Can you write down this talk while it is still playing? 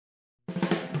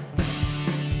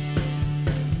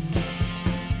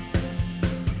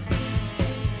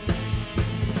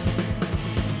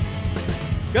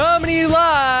to you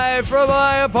live from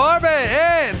my apartment.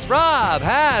 It's Rob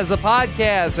Has a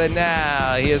Podcast, and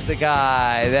now he is the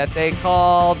guy that they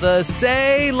call the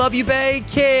Say Love You Bay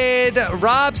Kid,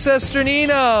 Rob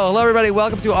Cesternino. Hello, everybody.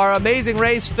 Welcome to our Amazing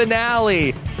Race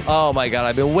finale. Oh, my God.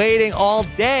 I've been waiting all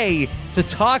day to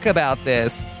talk about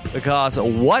this because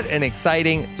what an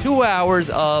exciting 2 hours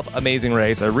of Amazing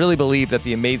Race. I really believe that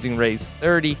the Amazing Race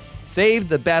 30 saved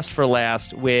the best for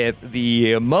last with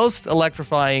the most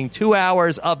electrifying 2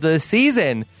 hours of the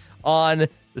season on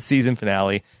the season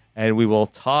finale. And we will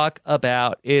talk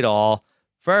about it all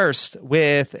first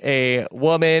with a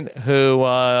woman who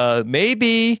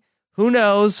maybe, who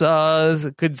knows,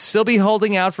 could still be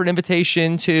holding out for an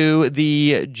invitation to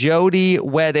the Jody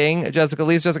wedding. Jessica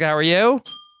Lees. Jessica, how are you?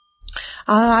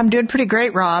 I'm doing pretty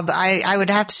great, Rob. I would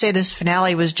have to say this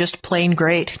finale was just plain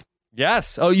great.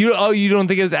 Yes. Oh, you don't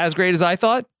think it was as great as I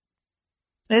thought?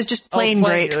 It was just plain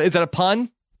great. Is that a pun?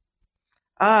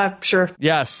 Sure.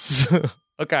 Yes.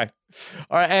 Okay.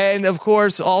 All right. And of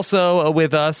course, also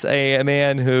with us, a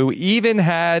man who even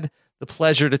had the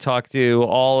pleasure to talk to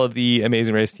all of the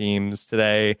Amazing Race teams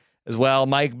today as well,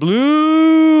 Mike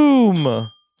Bloom.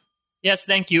 Yes,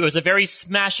 thank you. It was a very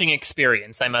smashing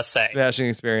experience, I must say. Smashing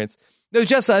experience. No,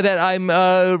 just that I'm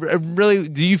really.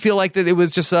 Do you feel like that it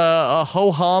was just a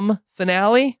ho-hum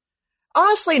finale?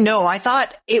 Honestly, no. I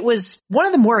thought it was one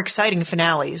of the more exciting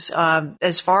finales.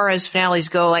 As far as finales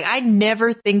go, like I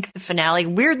never think the finale.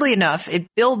 Weirdly enough, it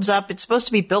builds up. It's supposed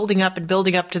to be building up and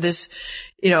building up to this,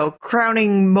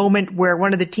 crowning moment where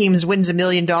one of the teams wins $1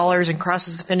 million and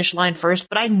crosses the finish line first.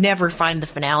 But I never find the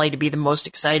finale to be the most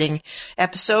exciting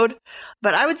episode.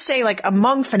 But I would say, like,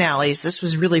 among finales, this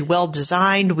was really well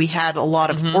designed. We had a lot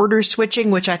of order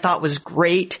switching, which I thought was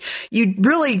great. You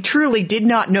really, truly did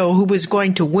not know who was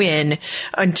going to win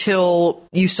until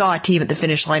you saw a team at the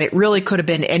finish line. It really could have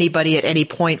been anybody at any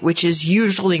point, which is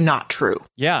usually not true.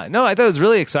 Yeah, no, I thought it was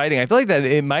really exciting. I feel like that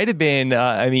it might have been,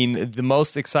 the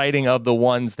most exciting of the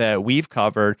ones that we've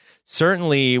covered.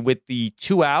 Certainly with the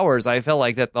 2 hours, I felt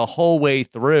like that the whole way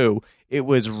through, it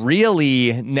was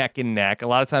really neck and neck. A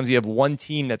lot of times you have one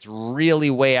team that's really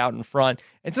way out in front,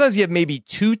 and sometimes you have maybe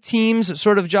two teams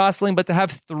sort of jostling, but to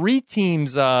have three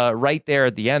teams right there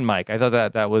at the end, Mike, I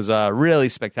thought that was really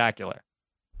spectacular.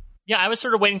 Yeah, I was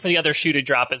sort of waiting for the other shoe to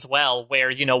drop as well,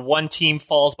 where, one team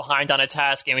falls behind on a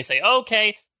task and we say,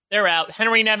 okay, they're out.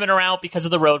 Henry and Evan are out because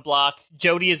of the roadblock.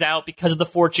 Jody is out because of the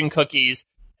fortune cookies.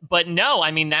 But no,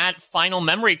 that final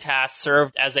memory task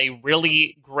served as a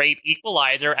really great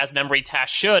equalizer, as memory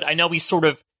tasks should. I know we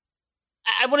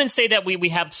I wouldn't say that we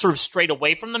have sort of strayed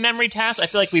away from the memory tasks. I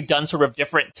feel like we've done sort of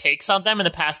different takes on them in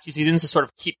the past few seasons to sort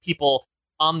of keep people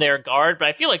on their guard. But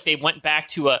I feel like they went back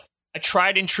to a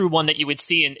tried and true one that you would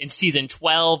see in season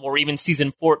 12 or even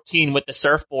season 14 with the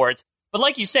surfboards. But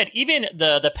like you said, even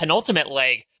the penultimate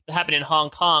leg that happened in Hong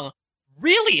Kong,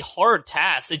 really hard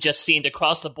tasks, it just seemed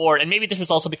across the board. And maybe this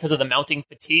was also because of the mounting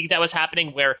fatigue that was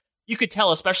happening, where you could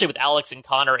tell, especially with Alex and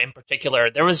Connor in particular,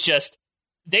 they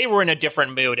were in a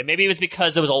different mood. And maybe it was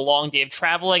because it was a long day of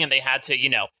traveling and they had to,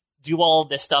 do all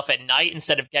this stuff at night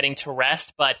instead of getting to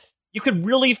rest. But you could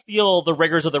really feel the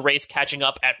rigors of the race catching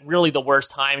up at really the worst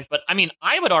times. But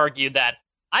I would argue that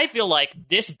I feel like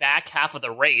this back half of the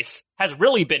race has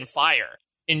really been fire.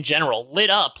 In general, lit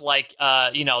up like,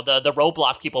 the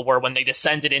roadblock people were when they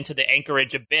descended into the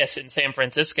Anchorage abyss in San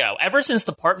Francisco. Ever since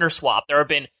the partner swap, there have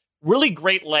been really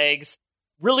great legs,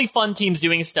 really fun teams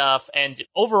doing stuff, and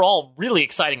overall, really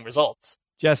exciting results.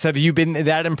 Jess, have you been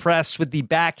that impressed with the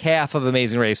back half of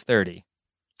Amazing Race 30?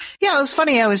 Yeah, it was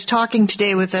funny. I was talking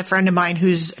today with a friend of mine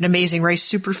who's an Amazing Race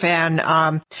super fan,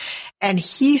 and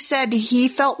he said he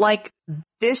felt like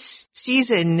this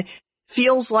season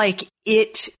feels like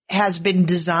it has been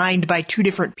designed by two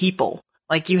different people.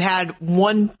 Like you had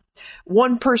one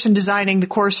person designing the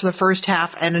course for the first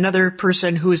half and another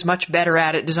person who is much better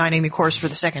at it designing the course for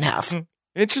the second half.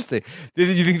 Interesting.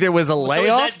 Did you think there was a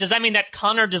layoff? So does that mean that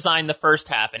Connor designed the first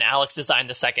half and Alex designed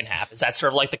the second half? Is that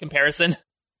sort of like the comparison?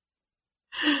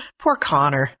 Poor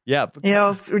Connor. Yeah.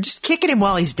 We're just kicking him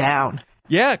while he's down.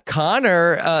 Yeah,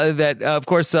 Connor, of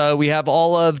course, we have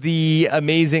all of the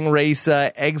Amazing Race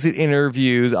exit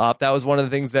interviews up. That was one of the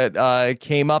things that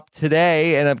came up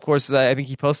today. And, of course, I think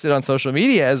he posted on social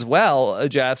media as well,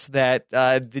 Jess, that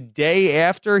the day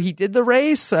after he did the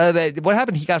race, what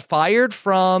happened? He got fired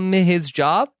from his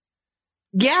job?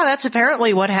 Yeah, that's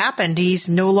apparently what happened. He's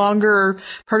no longer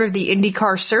part of the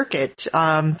IndyCar circuit.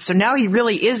 So now he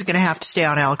really is going to have to stay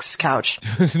on Alex's couch.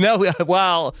 No,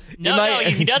 well, no,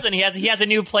 he doesn't. He has a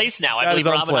new place now. I believe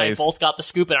Rob and I both got the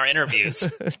scoop in our interviews.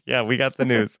 Yeah, we got the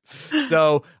news.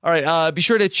 So, all right, be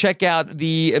sure to check out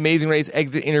the Amazing Race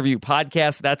Exit Interview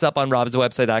podcast. That's up on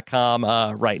robswebsite.com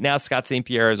right now. Scott St.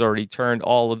 Pierre has already turned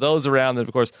all of those around. And,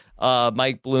 of course,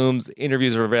 Mike Bloom's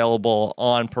interviews are available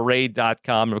on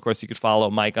parade.com. And, of course, you could follow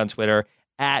Mike on Twitter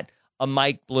at a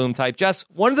Mike Bloom type. Jess,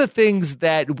 one of the things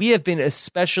that we have been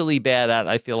especially bad at,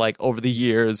 I feel like, over the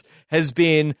years has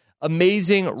been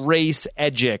Amazing Race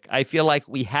Edgic. I feel like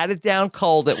we had it down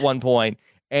cold at one point,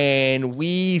 and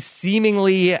we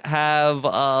seemingly have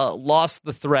lost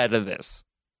the thread of this.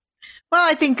 Well,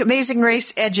 I think Amazing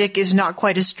Race Edgic is not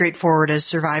quite as straightforward as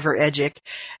Survivor Edgic.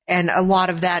 And a lot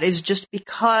of that is just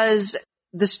because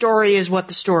the story is what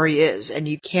the story is. And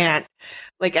you can't,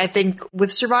 like, I think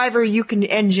with Survivor, you can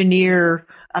engineer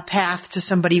a path to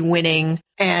somebody winning,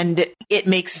 and it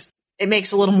makes a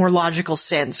little more logical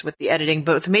sense with the editing.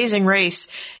 But with Amazing Race,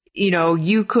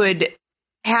 you could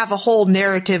have a whole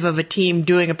narrative of a team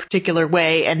doing a particular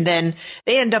way, and then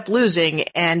they end up losing,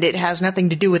 and it has nothing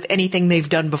to do with anything they've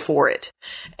done before it.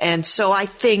 And so I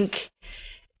think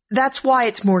that's why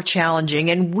it's more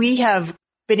challenging. And we have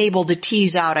been able to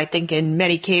tease out, I think, in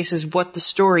many cases, what the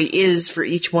story is for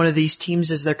each one of these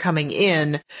teams as they're coming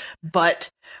in. But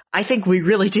I think we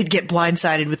really did get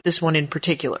blindsided with this one in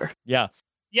particular. Yeah.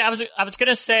 Yeah, I was going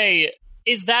to say,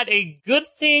 is that a good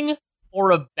thing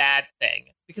or a bad thing?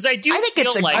 Because I think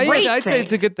it's a great thing. I'd say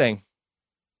it's a good thing.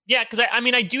 Yeah, because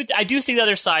I do see the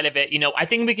other side of it. I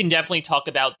think we can definitely talk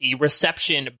about the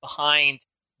reception behind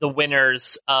the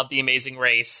winners of the Amazing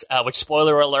Race, which,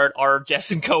 spoiler alert, are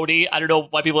Jess and Cody. I don't know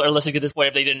why people are listening to this point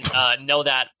if they didn't know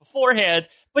that beforehand,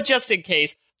 but just in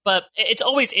case. But it's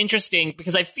always interesting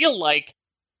because I feel like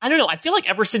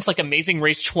ever since like Amazing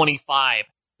Race 25,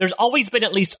 there's always been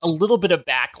at least a little bit of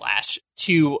backlash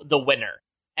to the winner.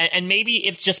 And maybe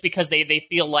it's just because they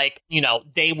feel like,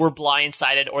 they were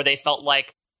blindsided, or they felt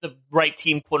like the right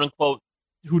team, quote unquote,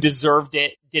 who deserved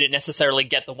it, didn't necessarily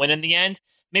get the win in the end.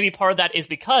 Maybe part of that is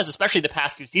because, especially the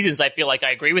past few seasons, I feel like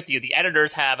I agree with you. The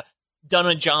editors have done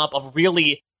a job of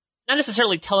really not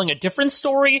necessarily telling a different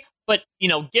story, but,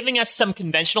 giving us some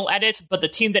conventional edits. But the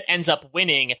team that ends up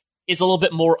winning is a little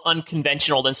bit more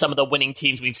unconventional than some of the winning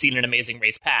teams we've seen in Amazing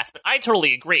Race past. But I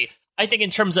totally agree. I think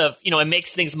in terms of, it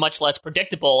makes things much less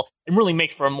predictable and really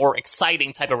makes for a more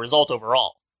exciting type of result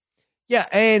overall. Yeah,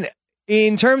 and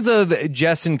in terms of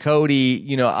Jess and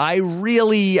Cody,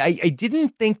 I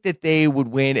didn't think that they would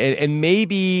win, and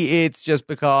maybe it's just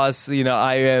because,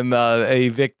 I am a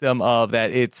victim of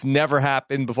that. It's never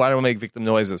happened before. I don't make victim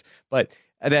noises, but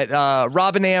that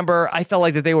Rob and Amber, I felt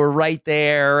like that they were right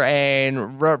there,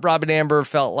 and Rob and Amber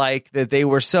felt like that they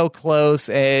were so close,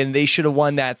 and they should have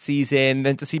won that season.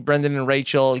 Then to see Brendan and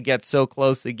Rachel get so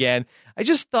close again, I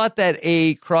just thought that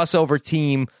a crossover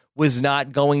team was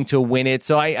not going to win it.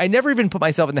 So I never even put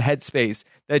myself in the headspace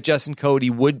that Jess and Cody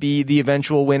would be the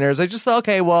eventual winners. I just thought,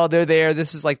 okay, well, they're there.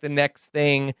 This is like the next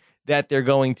thing that they're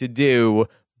going to do.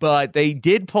 But they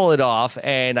did pull it off,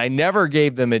 and I never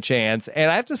gave them a chance. And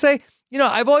I have to say,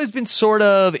 I've always been sort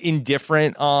of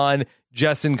indifferent on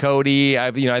Jess and Cody.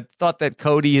 I thought that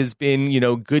Cody has been,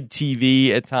 good TV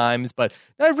at times, but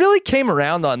I really came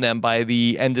around on them by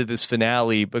the end of this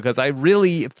finale, because I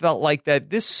really felt like that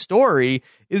this story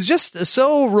is just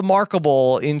so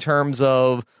remarkable in terms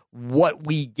of what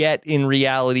we get in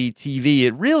reality TV.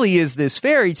 It really is this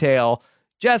fairy tale.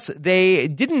 Jess, they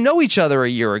didn't know each other a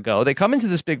year ago. They come into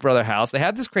this Big Brother house. They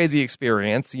have this crazy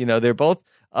experience. They're both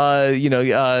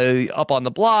up on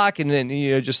the block, and then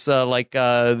Peter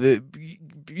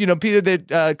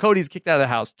that Cody's kicked out of the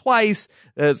house twice.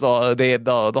 They had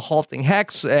the halting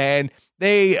hex, and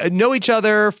they know each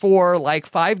other for like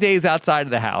 5 days outside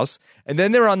of the house, and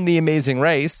then they're on the Amazing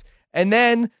Race, and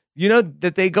then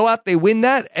that they go out, they win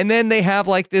that, and then they have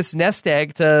like this nest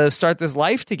egg to start this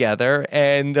life together,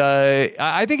 and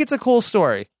I think it's a cool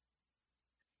story.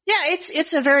 Yeah,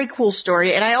 it's a very cool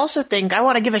story. And I also think I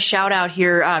want to give a shout out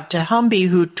here to Humby,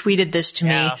 who tweeted this to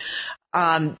me.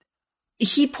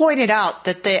 He pointed out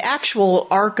that the actual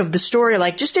arc of the story,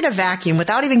 like just in a vacuum,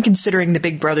 without even considering the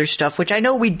Big Brother stuff, which I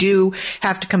know we do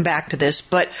have to come back to this,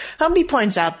 but Humby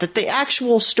points out that the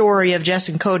actual story of Jess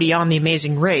and Cody on The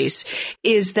Amazing Race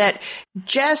is that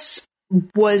Jess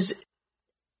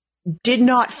did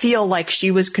not feel like she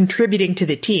was contributing to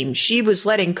the team. She was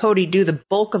letting Cody do the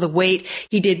bulk of the weight.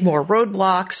 He did more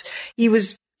roadblocks. He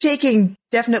was taking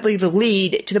definitely the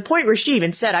lead to the point where she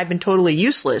even said, I've been totally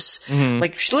useless. Mm-hmm.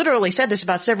 Like, she literally said this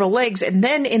about several legs. And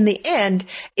then in the end,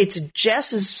 it's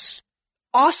Jess's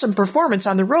awesome performance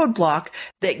on the roadblock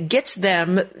that gets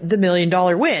them the $1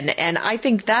 million win. And I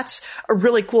think that's a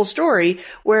really cool story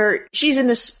where she's in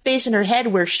this space in her head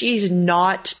where she's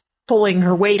not pulling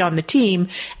her weight on the team,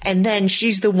 and then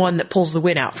she's the one that pulls the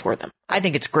win out for them. I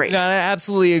think it's great. No, I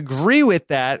absolutely agree with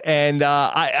that. And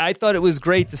I thought it was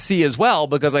great to see as well,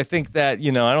 because I think that,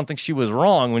 I don't think she was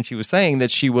wrong when she was saying that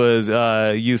she was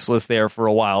useless there for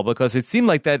a while, because it seemed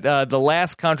like that the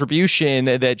last contribution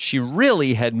that she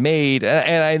really had made,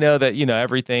 and I know that,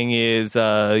 everything is,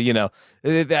 I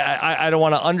don't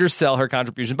want to undersell her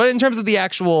contribution, but in terms of the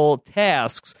actual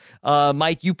tasks,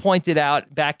 Mike, you pointed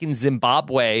out back in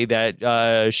Zimbabwe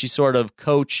that she sort of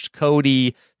coached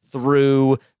Cody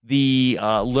through the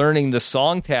learning the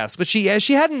song task, but she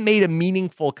hadn't made a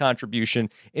meaningful contribution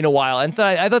in a while, and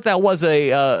I thought that was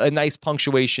a nice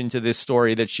punctuation to this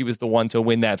story that she was the one to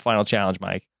win that final challenge,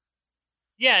 Mike.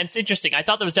 Yeah, it's interesting. I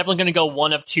thought that was definitely going to go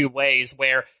one of two ways,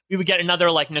 where we would get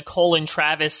another like Nicole and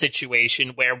Travis situation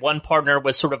where one partner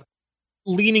was sort of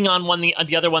leaning on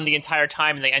the other one the entire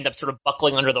time, and they end up sort of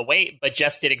buckling under the weight, but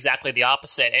Jess did exactly the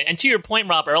opposite. And to your point,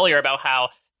 Rob, earlier about how,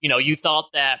 you thought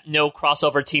that no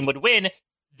crossover team would win,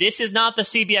 this is not the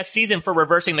CBS season for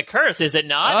reversing the curse, is it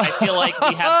not? I feel like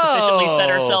we have sufficiently set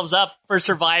ourselves up for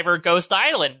Survivor Ghost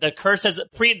Island. The curse the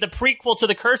prequel to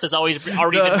the curse has already been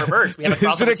reversed. We have a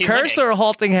crossover team. Is it a curse or a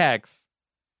halting hex?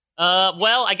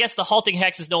 Well, I guess the halting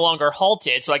hex is no longer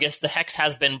halted, so I guess the hex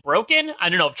has been broken. I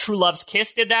don't know if True Love's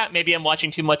Kiss did that. Maybe I'm watching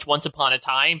too much Once Upon a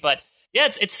Time, but yeah,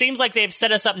 it seems like they've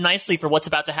set us up nicely for what's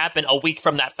about to happen a week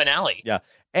from that finale. Yeah.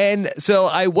 And so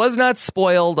I was not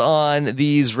spoiled on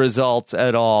these results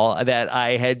at all, that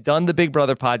I had done the Big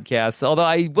Brother podcast, although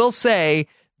I will say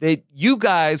that you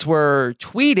guys were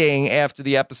tweeting after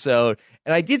the episode,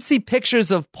 and I did see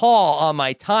pictures of Paul on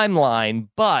my timeline,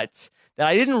 but that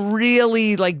I didn't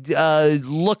really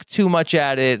look too much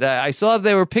at it. I saw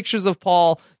there were pictures of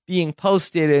Paul being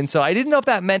posted, and so I didn't know if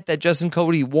that meant that Jess and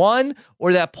Cody won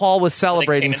or that Paul was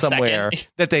celebrating somewhere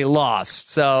that they lost.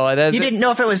 So you didn't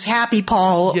know if it was happy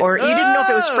Paul, or you didn't know if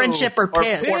it was friendship or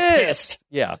pissed. Or pissed.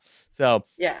 Yeah. So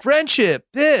yeah. Friendship,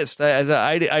 pissed.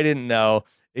 I didn't know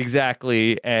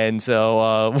exactly, and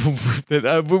so we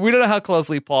don't know how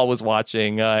closely Paul was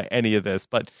watching any of this,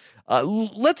 but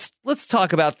let's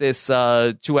talk about this 2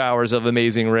 hours of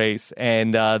Amazing Race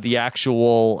and the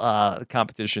actual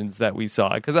competitions that we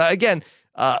saw, because again,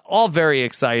 all very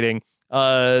exciting.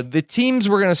 The teams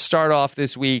were going to start off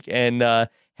this week and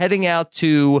heading out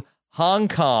to Hong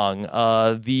Kong.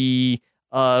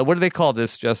 What do they call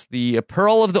this? Just the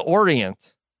Pearl of the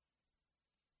Orient.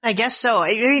 I guess so.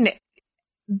 I mean,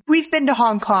 we've been to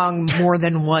Hong Kong more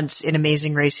than once in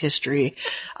Amazing Race history,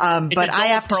 but I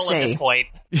have to say, at this point.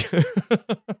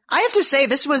 I have to say,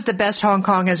 this was the best Hong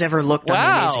Kong has ever looked on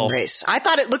the Amazing Race. I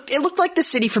thought it looked like the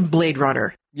city from Blade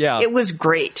Runner. Yeah, it was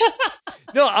great.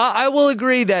 No, I will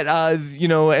agree that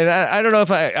and I don't know if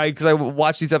because I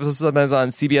watch these episodes sometimes on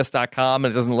CBS.com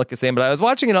and it doesn't look the same, but I was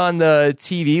watching it on the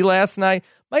TV last night.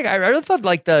 Mike, I really thought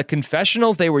like the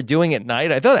confessionals they were doing at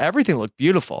night, I thought everything looked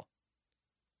beautiful.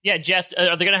 Yeah, Jess,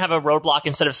 are they going to have a roadblock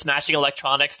instead of smashing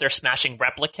electronics? They're smashing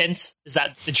replicants? Is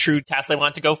that the true task they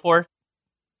wanted to go for?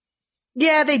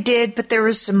 Yeah, they did, but there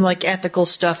was some ethical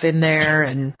stuff in there,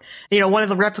 and one of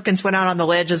the replicants went out on the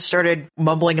ledge and started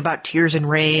mumbling about tears and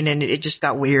rain, and it just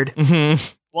got weird. Mm-hmm.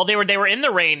 Well, they were in the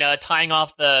rain, tying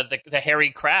off the hairy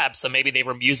crab, so maybe they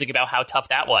were musing about how tough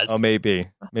that was. Oh, maybe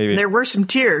there were some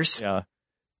tears. Yeah.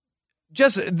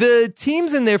 Just the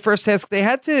teams in their first task, they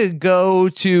had to go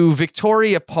to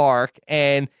Victoria Park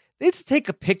and they had to take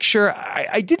a picture.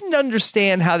 I didn't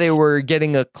understand how they were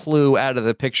getting a clue out of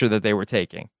the picture that they were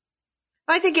taking.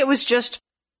 I think it was just,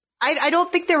 I don't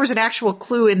think there was an actual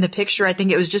clue in the picture. I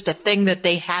think it was just a thing that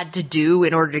they had to do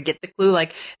in order to get the clue,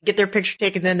 like get their picture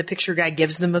taken, then the picture guy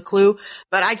gives them a clue.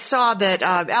 But I saw that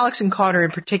Alex and Connor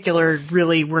in particular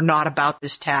really were not about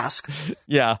this task.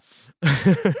 Yeah.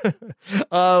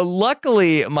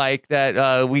 Luckily, Mike,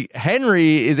 that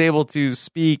Henry is able to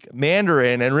speak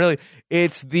Mandarin, and really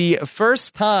it's the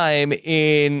first time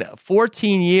in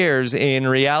 14 years in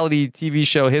reality TV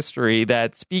show history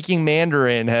that speaking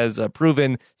Mandarin has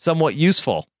proven somewhat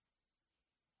useful.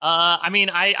 I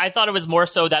mean, I thought it was more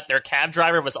so that their cab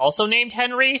driver was also named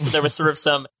Henry, so there was sort of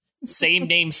some same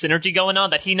name synergy going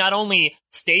on that he not only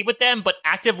stayed with them, but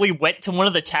actively went to one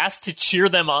of the tasks to cheer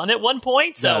them on at one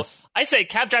point. So Yes. I say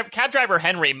Cab Driver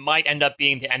Henry might end up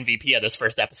being the MVP of this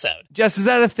first episode. Jess, is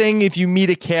that a thing? If you meet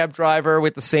a cab driver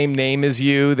with the same name as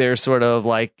you, they're sort of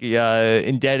like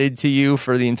indebted to you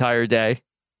for the entire day?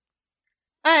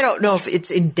 I don't know if it's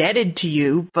indebted to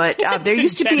you, but there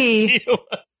used to be.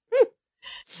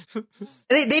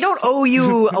 They don't owe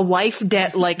you a life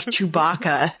debt like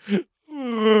Chewbacca.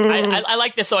 I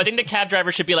like this, though. I think the cab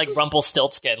driver should be like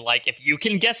Rumpelstiltskin. Like, if you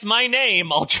can guess my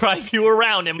name, I'll drive you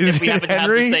around and if we happen to have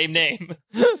the same name.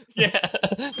 Yeah.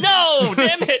 No,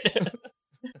 damn it.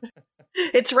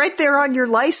 It's right there on your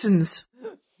license.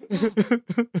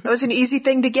 That was an easy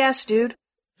thing to guess, dude.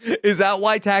 Is that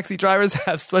why taxi drivers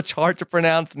have such hard to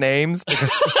pronounce names?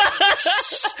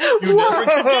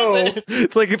 Whoa!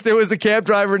 It's like if there was a cab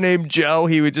driver named Joe,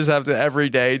 he would just have to every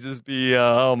day just be,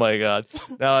 oh my God,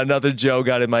 now another Joe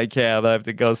got in my cab. I have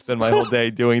to go spend my whole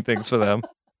day doing things for them.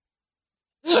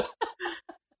 Well,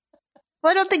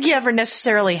 I don't think you ever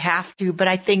necessarily have to, but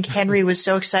I think Henry was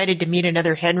so excited to meet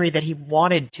another Henry that he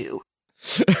wanted to.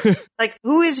 Like,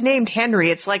 who is named Henry?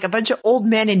 It's like a bunch of old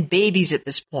men and babies at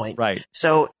this point. Right.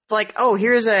 So it's like, oh,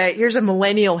 here's a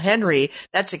millennial Henry.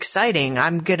 That's exciting.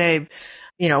 I'm gonna,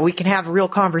 we can have a real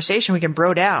conversation. We can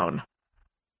bro down.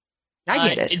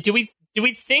 I get it. Do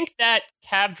we think that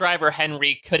cab driver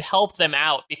Henry could help them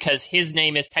out because his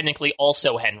name is technically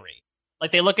also Henry?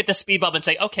 Like, they look at the speed bump and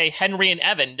say, okay, Henry and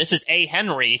Evan, this is a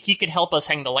Henry. He could help us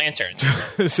hang the lanterns.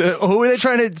 So who are they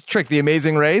trying to trick? The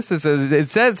Amazing Race? It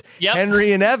says Yep.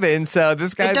 Henry and Evan, so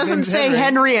this guy It doesn't say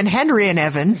Henry and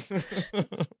Evan.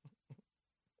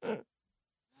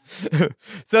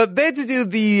 So they had to do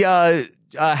the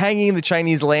hanging the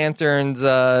Chinese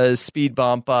lanterns speed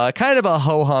bump, kind of a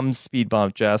ho-hum speed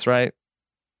bump, Jess, right?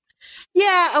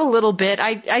 Yeah, a little bit.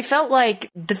 I felt like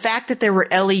the fact that there were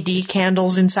LED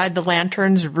candles inside the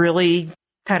lanterns really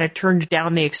kind of turned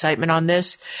down the excitement on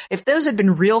this. If those had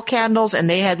been real candles and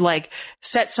they had like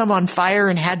set some on fire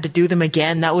and had to do them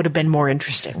again, that would have been more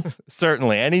interesting.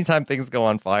 Certainly. Anytime things go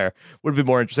on fire would be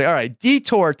more interesting. All right,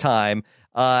 detour time.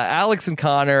 Alex and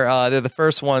Connor, they're the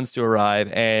first ones to arrive,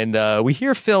 and we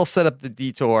hear Phil set up the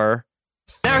detour.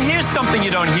 Now, here's something you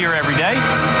don't hear every day.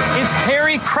 It's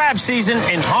hairy crab season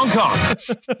in Hong Kong.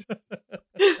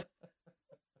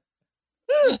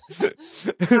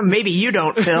 Maybe you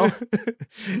don't, Phil.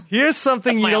 Here's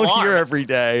something That's you my don't hear alarm. every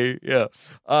day. Yeah.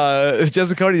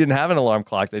 Jessica Cody didn't have an alarm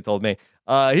clock, they told me.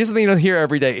 Here's something you don't hear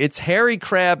every day. It's hairy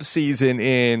crab season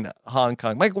in Hong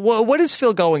Kong. Mike, what is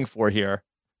Phil going for here?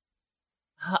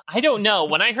 I don't know.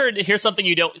 When I heard here's something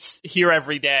you don't hear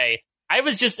every day, I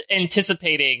was just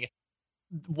anticipating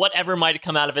whatever might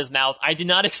come out of his mouth. I did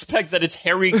not expect that it's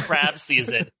hairy crab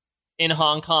season in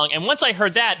Hong Kong. And once I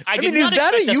heard that, I did not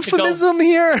expect is that a us to go- euphemism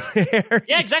here?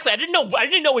 Yeah, exactly. I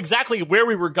didn't know exactly where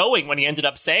we were going when he ended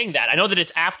up saying that. I know that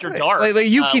it's after dark. Like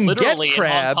you can literally get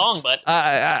crabs. in Hong Kong, but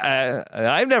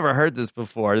I've never heard this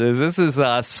before. This is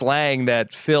slang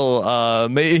that Phil,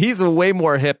 he's way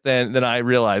more hip than I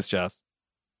realized, Jess.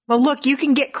 Well, look, you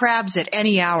can get crabs at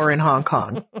any hour in Hong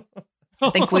Kong. I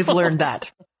think we've learned that.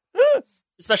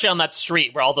 especially on that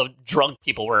street where all the drunk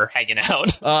people were hanging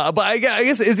out. But I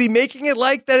guess, is he making it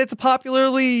like that it's a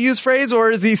popularly used phrase,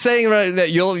 or is he saying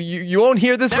that you won't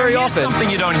hear this very Here's often? something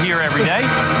you don't hear every day.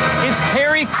 It's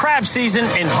hairy crab season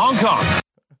in Hong Kong.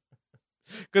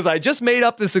 Because I just made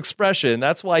up this expression.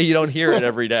 That's why you don't hear it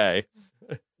every day.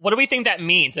 What do we think that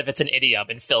means if it's an idiom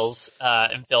in Phil's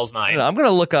mind? I'm going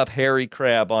to look up hairy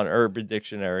crab on Urban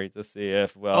Dictionary to see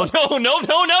if, well... Oh, no.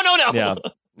 Yeah.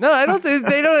 No, I don't think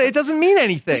they don't. It doesn't mean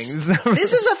anything.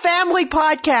 This is a family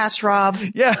podcast, Rob.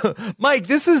 Yeah, Mike,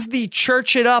 this is the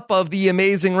church it up of the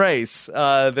Amazing Race.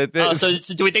 So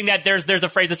do we think that there's a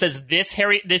phrase that says this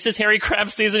is hairy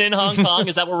crab season in Hong Kong?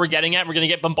 Is that what we're getting at? We're going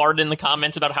to get bombarded in the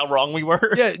comments about how wrong we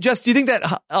were. Yeah, Jess, do you think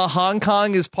that Hong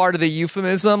Kong is part of the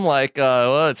euphemism? Like,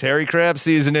 well, it's hairy crab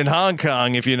season in Hong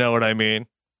Kong, if you know what I mean.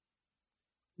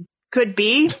 Could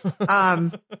be.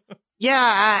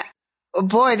 Yeah. Oh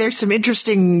boy, there's some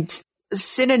interesting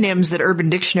synonyms that Urban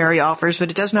Dictionary offers, but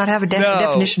it does not have a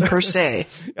definition per se.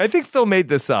 I think Phil made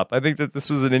this up. I think that this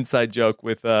was an inside joke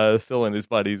with Phil and his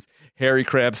buddies. Hairy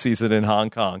crab season in Hong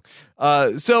Kong.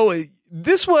 So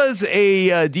this was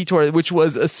a detour which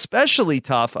was especially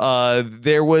tough.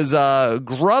 There was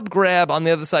Grub Grab on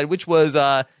the other side, which was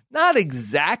not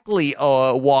exactly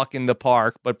a walk in the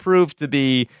park, but proved to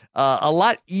be a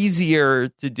lot easier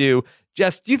to do.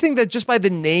 Jess, do you think that just by the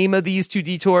name of these two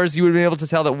detours, you would have been able to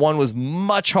tell that one was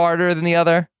much harder than the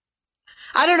other?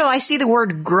 I don't know. I see the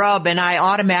word grub and I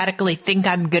automatically think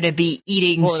I'm going to be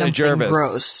eating something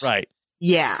gross. Right.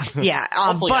 Yeah.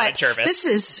 Hopefully not But a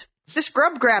Jervis. this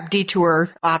grub grab detour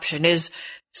option is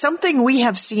something we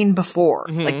have seen before.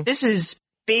 Like, this is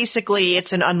basically,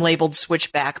 it's an unlabeled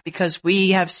switchback because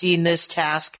we have seen this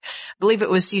task. I believe it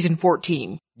was season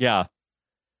 14. Yeah.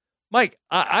 Mike,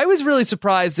 I was really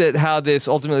surprised at how this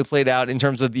ultimately played out in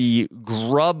terms of the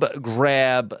grub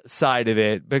grab side of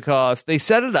it, because they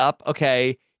set it up.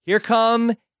 Okay, here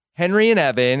come Henry and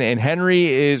Evan, and Henry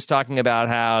is talking about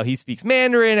how he speaks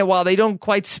Mandarin, and while they don't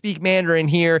quite speak Mandarin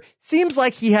here, seems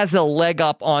like he has a leg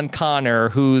up on Connor,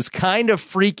 who's kind of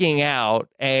freaking out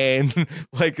and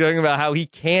like talking about how he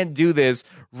can't do this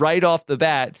right off the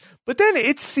bat. But then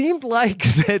it seemed like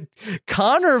that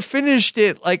Connor finished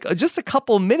it like just a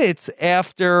couple minutes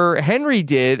after Henry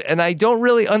did, and I don't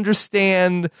really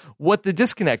understand what the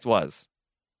disconnect was.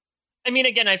 I mean,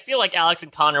 again, I feel like Alex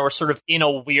and Connor were sort of in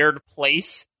a weird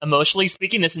place, emotionally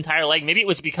speaking, this entire leg. Maybe it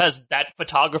was because that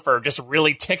photographer just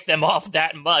really ticked them off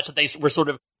that much that they were sort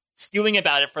of stewing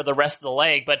about it for the rest of the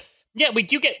leg. But yeah, we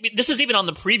do get, this was even on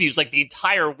the previews, like the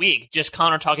entire week, just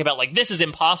Connor talking about like, this is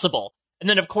impossible. And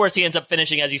then, of course, he ends up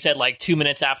finishing, as you said, like 2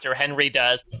 minutes after Henry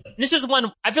does. This is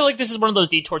one, I feel like this is one of those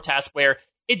detour tasks where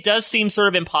it does seem sort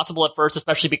of impossible at first,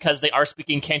 especially because they are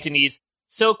speaking Cantonese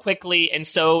so quickly and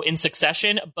so in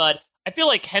succession. But I feel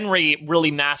like Henry really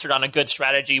mastered on a good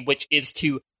strategy, which is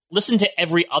to listen to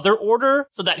every other order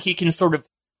so that he can sort of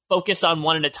focus on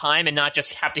one at a time and not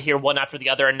just have to hear one after the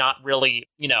other and not really,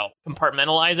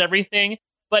 compartmentalize everything.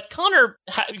 But Connor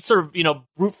sort of,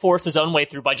 brute forced his own way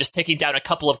through by just taking down a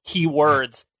couple of key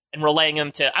words and relaying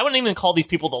them to, I wouldn't even call these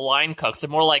people the line cooks. They're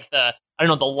more like the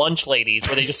lunch ladies,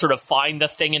 where they just sort of find the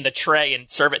thing in the tray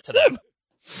and serve it to them.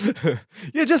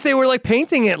 Yeah, just they were like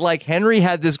painting it like Henry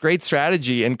had this great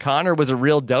strategy and Connor was a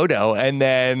real dodo. And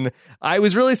then I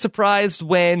was really surprised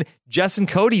when Jess and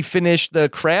Cody finished the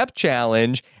crab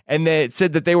challenge and they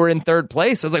said that they were in third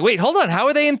place. I was like, wait, hold on. How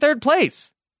are they in third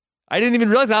place? I didn't even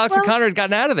realize Alex and Connor had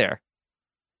gotten out of there.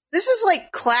 This is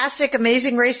like classic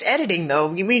Amazing Race editing, though.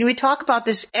 I mean, we talk about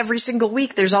this every single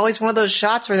week. There's always one of those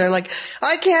shots where they're like,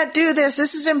 I can't do this.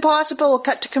 This is impossible.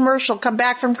 Cut to commercial, come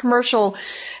back from commercial.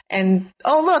 And,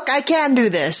 oh, look, I can do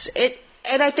this.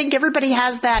 And I think everybody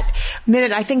has that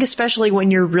minute. I think especially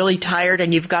when you're really tired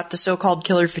and you've got the so-called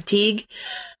killer fatigue,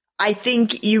 I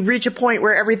think you reach a point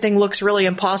where everything looks really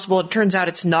impossible. It turns out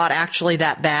it's not actually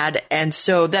that bad. And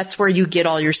so that's where you get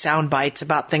all your sound bites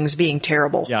about things being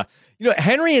terrible. Yeah.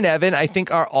 Henry and Evan, I think,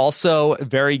 are also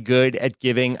very good at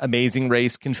giving Amazing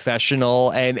Race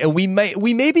confessional, and we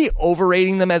may be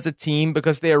overrating them as a team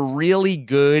because they're really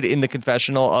good in the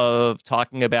confessional of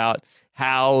talking about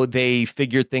how they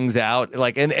figure things out,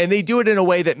 like, and they do it in a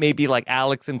way that maybe like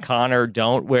Alex and Connor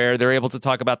don't, where they're able to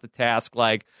talk about the task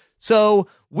like, so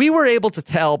we were able to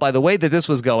tell by the way that this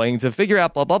was going to figure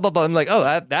out blah, blah, blah, blah. I'm like, oh,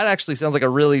 that actually sounds like a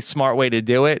really smart way to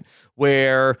do it,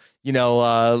 where,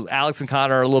 Alex and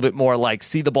Connor are a little bit more like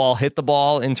see the ball, hit the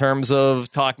ball in terms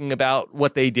of talking about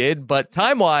what they did. But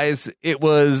time-wise, it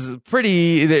was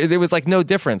there was like no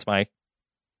difference, Mike.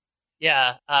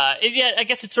 Yeah. I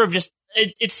guess it's sort of just,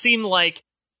 it seemed like,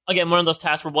 again, one of those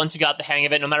tasks where once you got the hang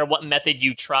of it, no matter what method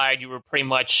you tried, you were pretty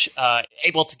much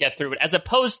able to get through it, as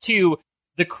opposed to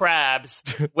the crabs,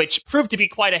 which proved to be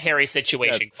quite a hairy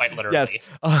situation, yes. Quite literally.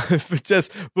 Yes.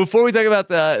 Just before we talk about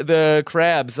the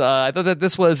crabs, I thought that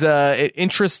this was an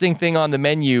interesting thing on the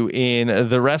menu in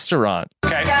the restaurant.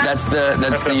 Okay, that's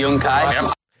the Yung Kai.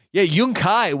 Yep. Yeah, Yung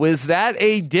Kai. Was that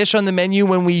a dish on the menu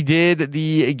when we did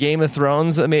the Game of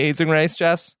Thrones Amazing Race,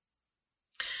 Jess?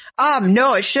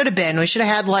 No, it should have been. We should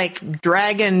have had like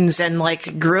dragons and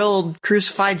like grilled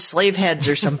crucified slave heads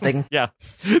or something. Yeah,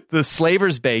 the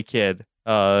Slaver's Bay kid.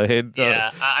 I'm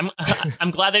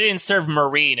glad they didn't serve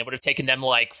marine. It would have taken them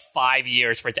like 5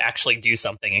 years for it to actually do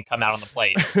something and come out on the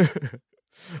plate.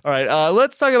 All right,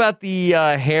 let's talk about the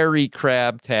hairy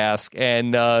crab task.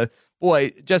 And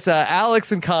boy, just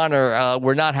Alex and Connor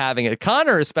were not having it.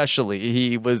 Connor especially,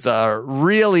 he was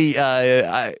really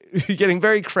getting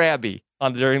very crabby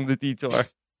during the detour.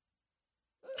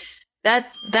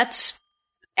 That's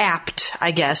apt,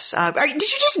 I guess. Did you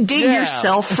just ding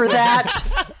yourself for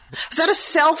that? Was that a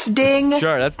self ding?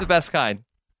 Sure, that's the best kind.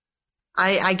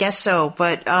 I guess so,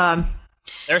 but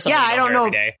there's something I don't know.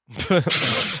 Every day.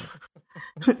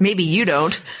 Maybe you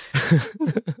don't.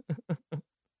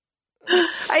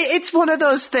 It's one of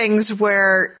those things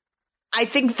where I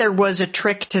think there was a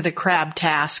trick to the crab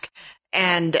task,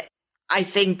 and I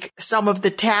think some of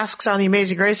the tasks on The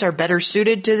Amazing Race are better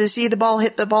suited to the see the ball,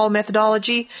 hit the ball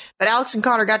methodology. But Alex and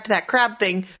Connor got to that crab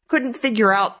thing, couldn't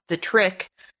figure out the trick,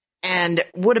 and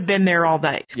would have been there all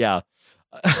night. Yeah.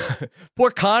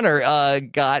 Poor Connor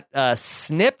got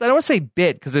snipped. I don't want to say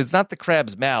bit because it's not the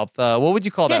crab's mouth. What would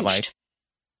you call that, Mike?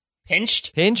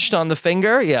 Pinched on the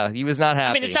finger? Yeah, he was not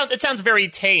happy. I mean, it sounds very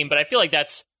tame, but I feel like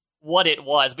that's what it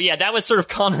was. But yeah, that was sort of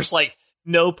Connor's like,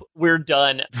 nope, we're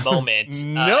done moment.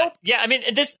 Nope. Yeah, I mean,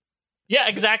 yeah,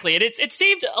 exactly. And it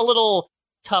seemed a little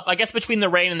tough, I guess, between the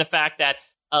rain and the fact that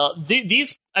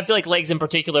these, I feel like legs in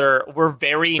particular, were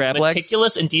very crab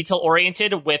meticulous legs? and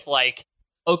detail-oriented with like,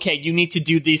 okay, you need to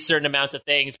do these certain amount of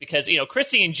things because,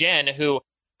 Christy and Jen, who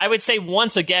I would say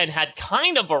once again had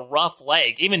kind of a rough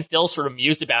leg. Even Phil sort of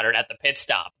mused about it at the pit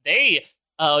stop. They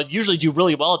usually do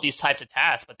really well at these types of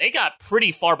tasks, but they got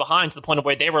pretty far behind to the point of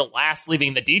where they were last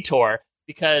leaving the detour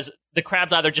because the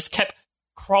crabs either just kept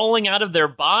crawling out of their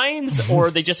binds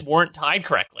or they just weren't tied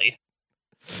correctly.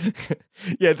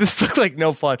 Yeah, this looked like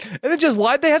no fun. And then just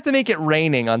why'd they have to make it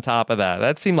raining on top of that?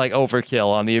 That seemed like overkill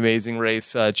on the Amazing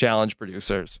Race challenge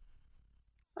producers.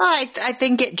 I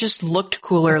think it just looked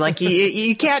cooler. Like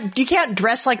you can't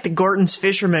dress like the Gorton's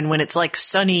fisherman when it's like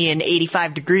sunny and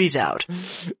 85 degrees out.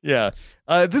 Yeah,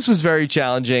 this was very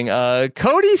challenging.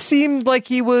 Cody seemed like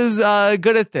he was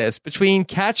good at this. Between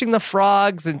catching the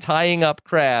frogs and tying up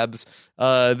crabs,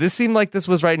 this seemed like this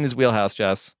was right in his wheelhouse,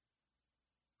 Jess.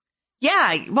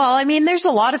 Yeah, well, I mean, there's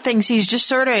a lot of things he's just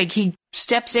he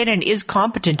steps in and is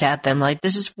competent at them. Like,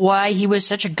 this is why he was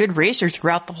such a good racer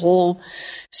throughout the whole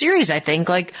series, I think.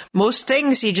 Like, most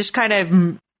things, he just kind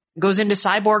of goes into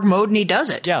cyborg mode and he does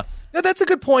it. Yeah. No, that's a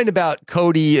good point about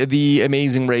Cody, the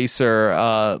Amazing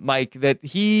Racer, Mike, that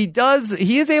he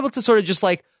is able to sort of just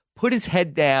like put his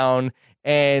head down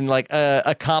and like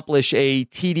accomplish a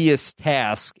tedious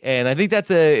task. And I think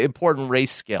that's an important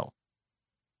race skill.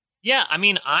 Yeah, I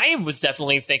mean, I was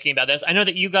definitely thinking about this. I know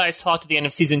that you guys talked at the end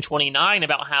of season 29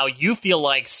 about how you feel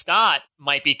like Scott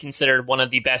might be considered one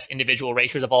of the best individual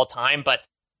racers of all time, but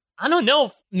I don't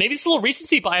know, maybe it's a little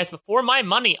recency bias, but for my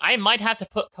money, I might have to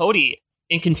put Cody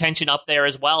in contention up there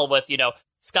as well with,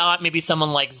 Scott, maybe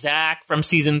someone like Zach from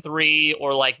season 3,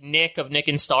 or like Nick of Nick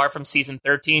and Star from season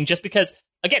 13, just because,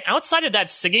 again, outside of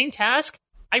that singing task,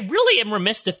 I really am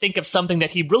remiss to think of something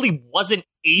that he really wasn't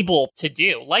able to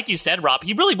do. Like you said, Rob,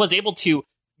 he really was able to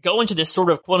go into this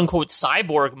sort of quote-unquote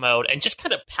cyborg mode and just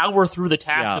kind of power through the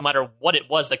task no matter what it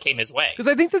was that came his way. Because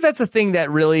I think that's the thing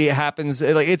that really happens.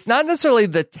 Like, it's not necessarily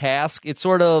the task. It's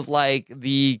sort of like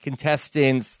the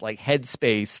contestants' like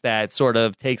headspace that sort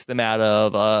of takes them out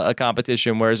of a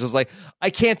competition where it's just like, I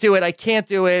can't do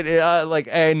it.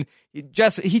 And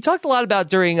Jess, he talked a lot about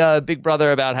during Big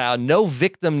Brother about how no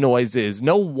victim noises,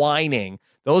 no whining.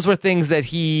 Those were things that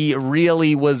he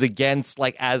really was against,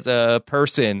 like, as a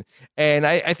person. And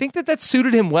I think that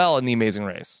suited him well in The Amazing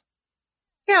Race.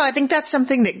 Yeah, I think that's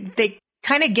something that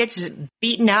kind of gets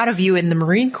beaten out of you in the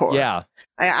Marine Corps. Yeah.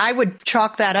 I would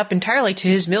chalk that up entirely to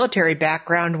his military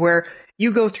background, where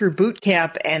you go through boot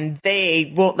camp and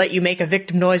they won't let you make a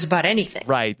victim noise about anything.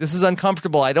 Right. This is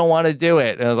uncomfortable. I don't want to do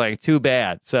it. And I was like, too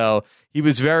bad. So he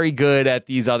was very good at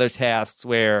these other tasks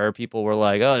where people were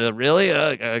like, oh, really?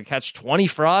 Catch 20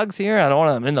 frogs here? I don't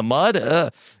want them in the mud.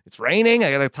 It's raining. I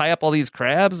got to tie up all these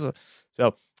crabs.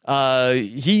 So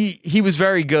he was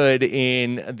very good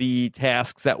in the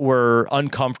tasks that were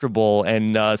uncomfortable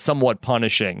and somewhat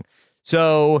punishing.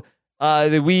 So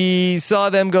we saw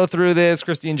them go through this.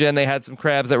 Christy and Jen, they had some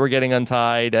crabs that were getting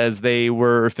untied as they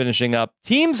were finishing up.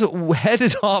 Teams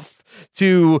headed off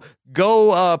to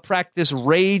go practice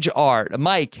rage art.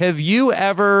 Mike, have you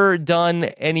ever done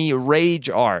any rage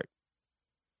art?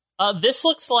 This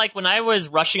looks like when I was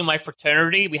rushing my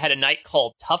fraternity, we had a night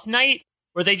called Tough Night,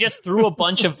 where they just threw a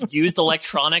bunch of used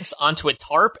electronics onto a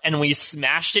tarp and we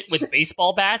smashed it with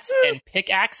baseball bats and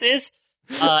pickaxes.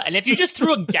 And if you just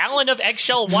threw a gallon of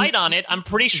eggshell white on it, I'm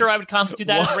pretty sure I would constitute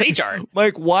that as rage art.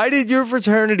 Mike, why did your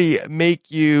fraternity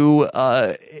make you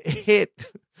hit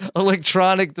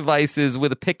electronic devices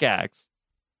with a pickaxe?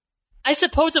 I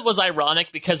suppose it was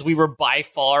ironic because we were by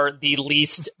far the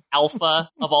least alpha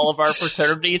of all of our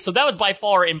fraternities. So that was by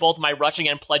far, in both my rushing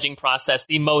and pledging process,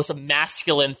 the most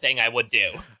masculine thing I would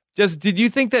do. Just, did you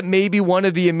think that maybe one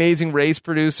of the Amazing Race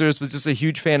producers was just a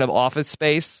huge fan of Office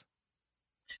Space?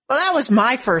 Well, that was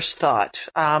my first thought.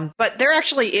 But there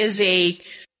actually is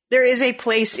a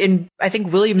place in, I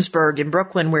think, Williamsburg in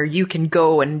Brooklyn where you can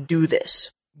go and do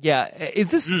this. Yeah. Is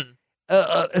this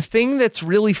a thing that's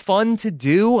really fun to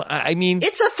do? I mean,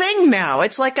 it's a thing now.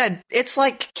 It's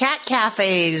like cat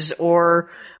cafes, or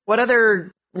what other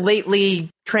lately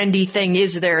trendy thing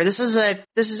is there? This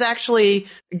is actually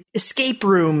escape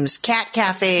rooms, cat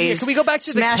cafes. Yeah, can we go back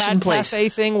to the cat cafe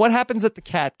thing? What happens at the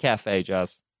cat cafe,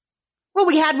 Jess? Well,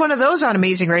 we had one of those on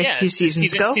Amazing Race a few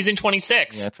seasons ago. Season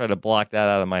 26. Yeah, I tried to block that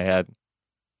out of my head.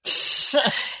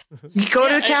 You go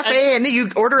to a cafe and then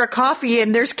you order a coffee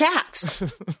and there's cats.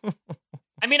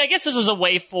 I mean, I guess this was a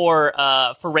way for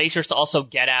racers to also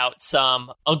get out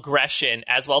some aggression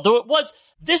as well. Though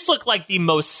this looked like the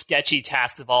most sketchy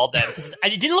task of all of them.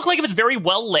 It didn't look like it was very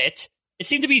well lit. It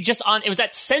seemed to be it was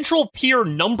at Central Pier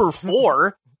number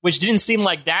 4, which didn't seem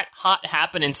like that hot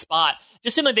happening spot.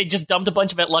 Just seemed like they just dumped a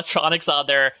bunch of electronics on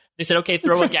there. They said, okay,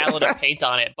 throw a gallon of paint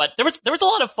on it. But there was a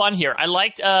lot of fun here. I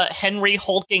liked Henry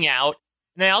hulking out.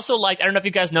 And I also liked, I don't know if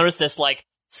you guys noticed this, like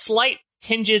slight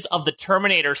tinges of the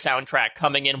Terminator soundtrack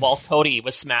coming in while Cody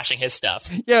was smashing his stuff.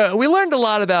 Yeah, we learned a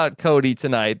lot about Cody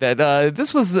tonight, that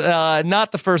this was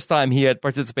not the first time he had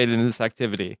participated in this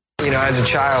activity. You know, as a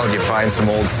child, you find some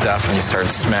old stuff and you start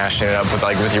smashing it up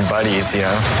with your buddies, you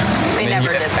know? We never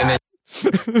did that.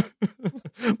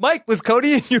 Mike, was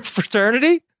Cody in your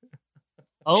fraternity?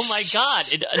 Oh my God.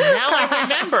 Now I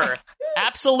remember.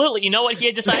 Absolutely. You know what? He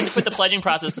had decided to quit the pledging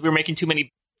process because we were making too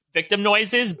many victim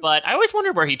noises, but I always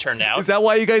wondered where he turned out. Is that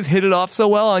why you guys hit it off so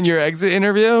well on your exit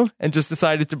interview and just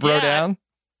decided to bro down?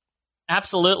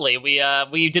 Absolutely.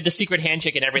 We did the secret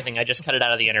handshake and everything. I just cut it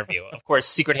out of the interview. Of course,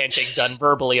 secret handshake's done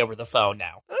verbally over the phone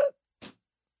now.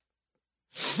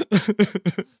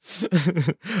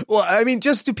 Well, I mean,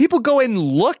 just do people go and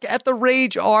look at the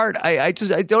Rage art? I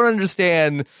don't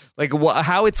understand like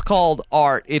how it's called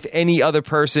art if any other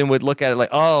person would look at it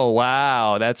like, oh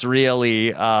wow, that's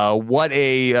really what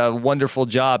a wonderful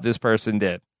job this person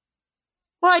did.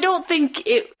 Well, I don't think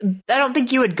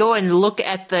you would go and look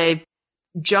at the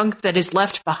junk that is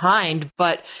left behind,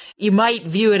 but you might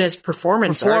view it as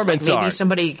performance art. Like maybe art.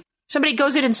 Somebody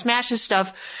goes in and smashes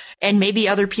stuff, and maybe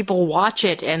other people watch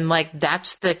it, and like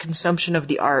that's the consumption of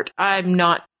the art. I'm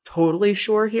not totally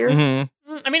sure here.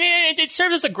 Mm-hmm. I mean, it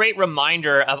serves as a great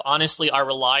reminder of honestly our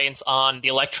reliance on the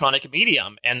electronic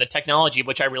medium and the technology,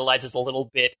 which I realize is a little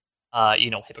bit,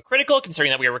 hypocritical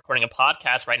considering that we are recording a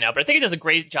podcast right now. But I think it does a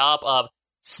great job of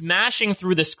smashing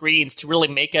through the screens to really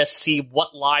make us see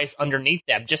what lies underneath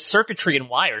them. Just circuitry and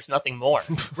wires, nothing more.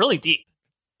 Really deep.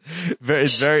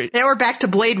 Very. Now we're back to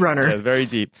Blade Runner. Yeah, very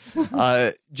deep.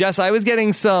 Jess, I was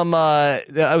getting some. I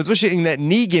was wishing that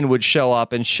Negan would show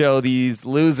up and show these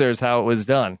losers how it was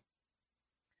done.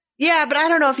 Yeah, but I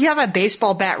don't know if you have a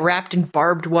baseball bat wrapped in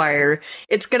barbed wire,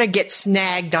 it's gonna get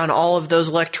snagged on all of those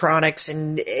electronics,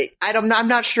 and I'm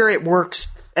not sure it works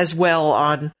as well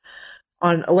on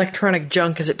electronic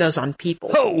junk as it does on people.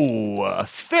 Oh,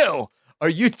 Phil. Are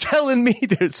you telling me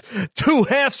there's 2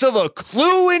 halves of a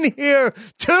clue in here,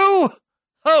 too?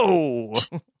 Oh.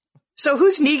 So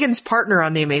who's Negan's partner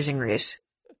on The Amazing Race?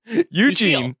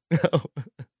 Eugene.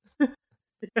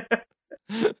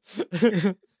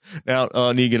 Now,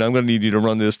 Negan, I'm going to need you to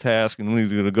run this task, and we're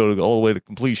going to go all the way to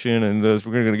completion, and we're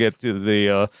going to get to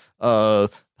the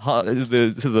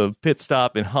pit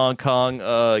stop in Hong Kong.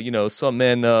 Some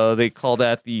men, they call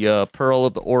that the Pearl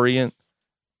of the Orient.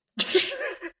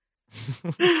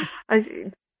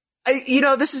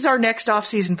 This is our next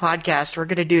off-season podcast. We're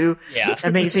going to do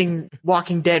Amazing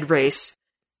Walking Dead race.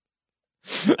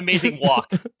 Amazing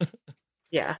walk.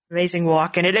 Yeah, Amazing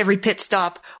Walk. And at every pit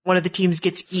stop, one of the teams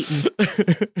gets eaten.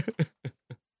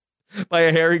 By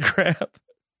a hairy crab.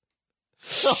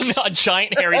 Oh, no, a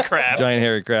giant hairy crab. Giant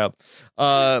hairy crab.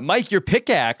 Mike, your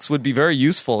pickaxe would be very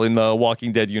useful in the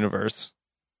Walking Dead universe.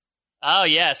 Oh,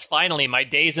 yes, finally. My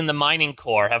days in the mining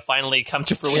corps have finally come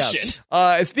to fruition.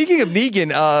 Yeah. Speaking of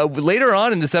Negan, later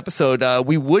on in this episode,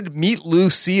 we would meet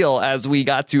Lucille as we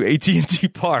got to AT&T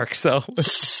Park. So,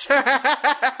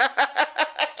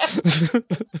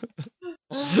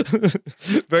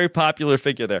 very popular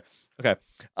figure there. Okay.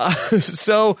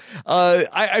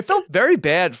 I felt very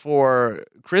bad for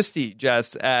Christy,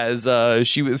 Jess, as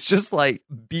she was just like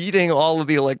beating all of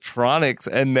the electronics,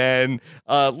 and then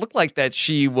looked like that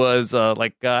she was I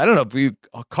don't know,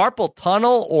 a carpal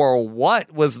tunnel or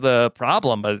what was the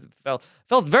problem, but it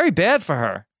felt very bad for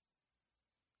her.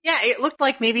 Yeah, it looked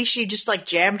like maybe she just like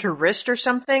jammed her wrist or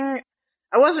something.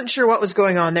 I wasn't sure what was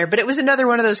going on there, but it was another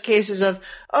one of those cases of,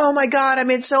 oh my God,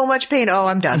 I'm in so much pain. Oh,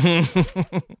 I'm done.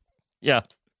 Yeah.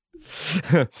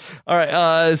 All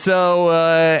right.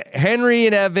 So Henry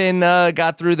and Evan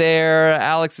got through there.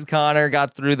 Alex and Connor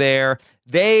got through there.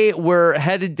 They were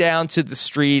headed down to the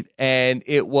street, and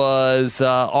it was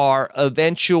our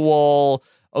eventual,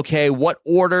 okay, what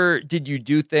order did you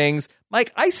do things?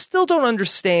 Mike, I still don't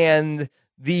understand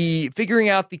the figuring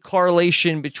out the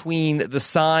correlation between the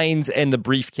signs and the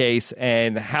briefcase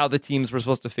and how the teams were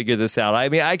supposed to figure this out. I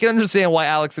mean, I can understand why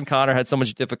Alex and Connor had so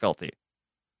much difficulty.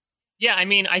 Yeah, I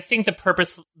mean, I think the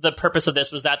purpose of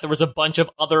this was that there was a bunch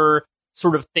of other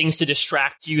sort of things to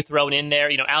distract you thrown in there.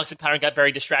 Alex and Connor got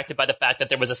very distracted by the fact that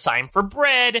there was a sign for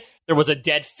bread, there was a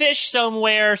dead fish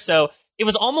somewhere, so it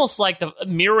was almost like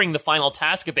mirroring the final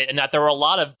task a bit, in that there were a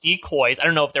lot of decoys. I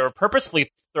don't know if they were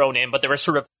purposefully thrown in, but there were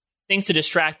sort of things to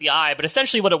distract the eye. But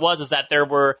essentially what it was is that there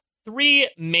were 3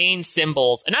 main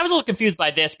symbols. And I was a little confused by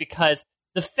this because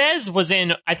the Fez was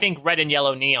in, I think, red and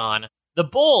yellow neon. The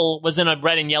bull was in a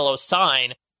red and yellow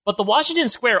sign. But the Washington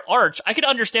Square Arch, I could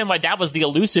understand why that was the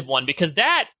elusive one, because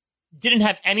that didn't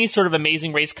have any sort of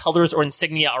Amazing Race colors or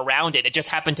insignia around it. It just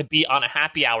happened to be on a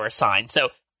happy hour sign. So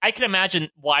I can imagine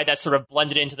why that sort of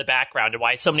blended into the background and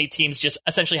why so many teams just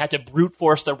essentially had to brute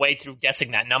force their way through guessing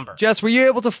that number. Jess, were you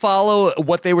able to follow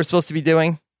what they were supposed to be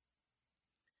doing?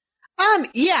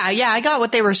 Yeah, I got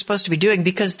what they were supposed to be doing,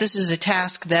 because this is a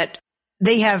task that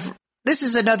this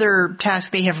is another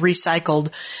task they have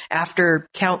recycled after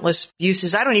countless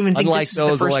uses. I don't even think Unlike this is the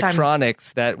those first time.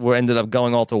 electronics that ended up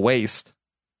going all to waste.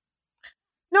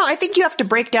 No, I think you have to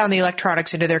break down the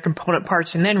electronics into their component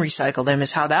parts and then recycle them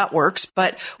is how that works.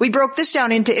 But we broke this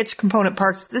down into its component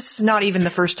parts. This is not even the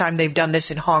first time they've done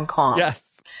this in Hong Kong. Yes.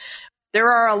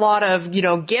 There are a lot of,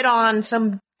 get on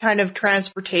some kind of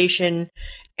transportation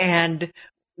and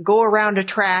go around a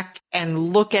track and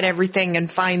look at everything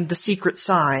and find the secret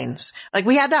signs. Like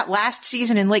we had that last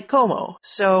season in Lake Como.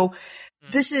 So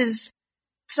this is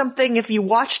something, if you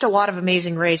watched a lot of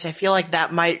Amazing Race, I feel like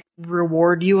that might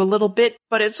reward you a little bit,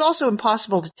 but it's also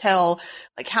impossible to tell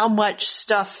like how much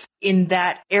stuff in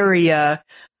that area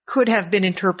could have been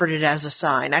interpreted as a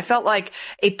sign. I felt like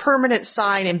a permanent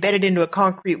sign embedded into a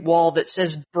concrete wall that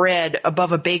says bread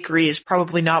above a bakery is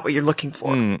probably not what you're looking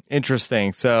for.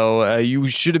 Interesting. So you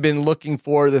should have been looking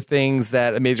for the things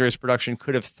that Amazing Race production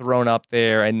could have thrown up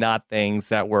there and not things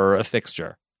that were a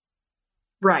fixture.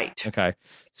 Right. Okay.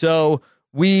 So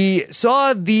we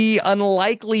saw the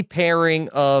unlikely pairing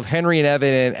of Henry and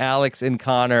Evan and Alex and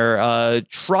Connor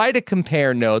try to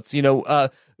compare notes.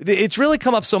 It's really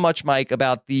come up so much, Mike,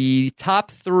 about the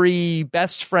top 3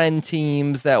 best friend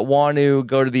teams that want to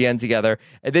go to the end together.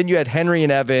 And then you had Henry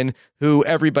and Evan, who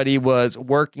everybody was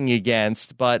working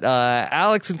against. But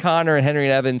Alex and Connor and Henry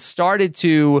and Evan started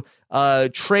to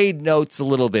trade notes a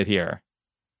little bit here.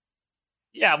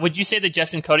 Yeah, would you say that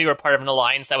Jess and Cody were part of an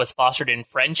alliance that was fostered in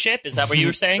friendship? Is that what you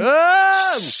were saying?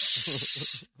 I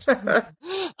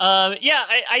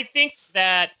think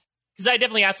that, because I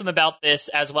definitely asked them about this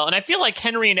as well, and I feel like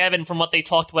Henry and Evan, from what they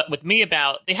talked with me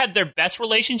about, they had their best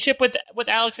relationship with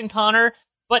Alex and Connor,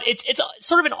 but it's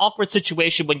sort of an awkward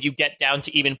situation when you get down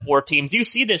to even 4 teams. You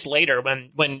see this later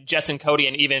when Jess and Cody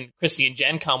and even Chrissy and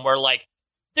Jen come, where like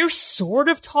they're sort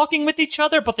of talking with each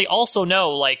other, but they also know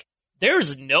like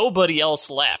there's nobody else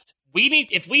left.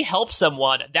 If we help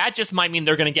someone, that just might mean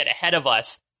they're going to get ahead of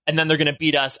us, and then they're going to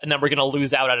beat us, and then we're going to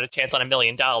lose out on a chance on $1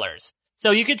 million. So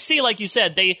you could see, like you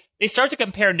said, they start to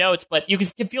compare notes, but you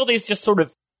can feel they just sort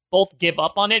of both give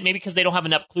up on it, maybe because they don't have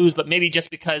enough clues, but maybe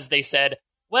just because they said,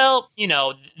 well,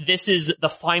 this is the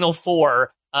final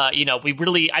 4. I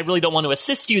really don't want to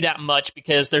assist you that much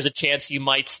because there's a chance you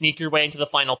might sneak your way into the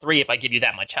final 3 if I give you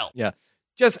that much help. Yeah.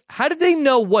 Just how did they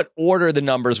know what order the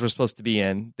numbers were supposed to be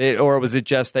in? Or was it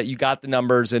just that you got the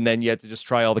numbers and then you had to just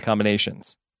try all the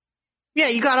combinations? Yeah,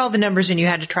 you got all the numbers and you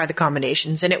had to try the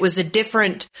combinations. And it was a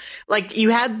different, like you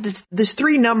had the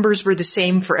 3 numbers were the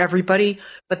same for everybody,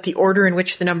 but the order in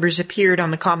which the numbers appeared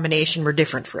on the combination were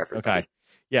different for everybody. Okay.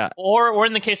 Yeah. Or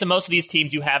in the case of most of these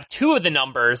teams, you have 2 of the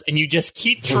numbers and you just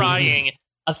keep trying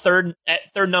a third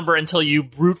number until you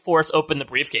brute force open the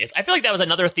briefcase. I feel like that was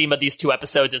another theme of these 2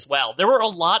 episodes as well. There were a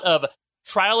lot of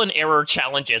trial and error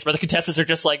challenges where the contestants are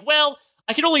just like, well,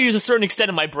 I can only use a certain extent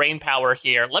of my brain power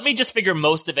here. Let me just figure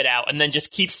most of it out and then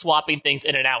just keep swapping things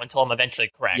in and out until I'm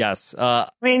eventually correct. Yes. I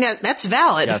mean, that's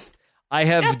valid. Yes. I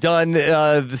have done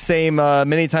the same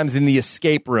many times in the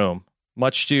escape room,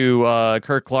 much to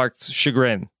Kurt Clark's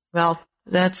chagrin. Well,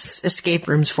 that's escape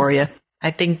rooms for you. I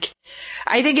think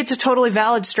it's a totally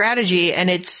valid strategy, and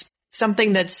it's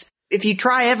something that's, if you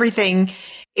try everything,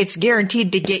 it's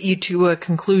guaranteed to get you to a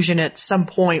conclusion at some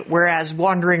point, whereas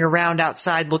wandering around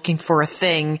outside looking for a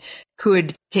thing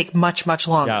could take much, much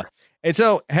longer. Yeah. And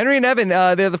so Henry and Evan,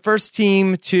 they're the first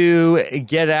team to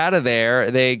get out of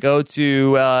there. They go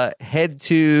to head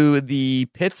to the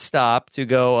pit stop to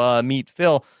go meet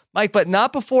Phil. Mike, but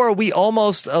not before we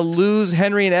almost lose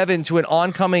Henry and Evan to an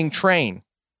oncoming train.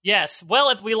 Yes.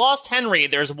 Well, if we lost Henry,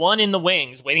 there's one in the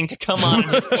wings waiting to come on in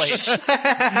his place.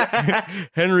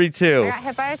 Henry, too. I got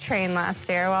hit by a train last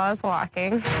year while I was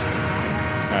walking.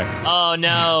 Right. Oh,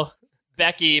 no.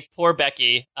 Becky, poor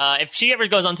Becky. If she ever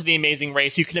goes onto The Amazing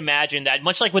Race, you can imagine that,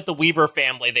 much like with the Weaver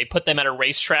family, they put them at a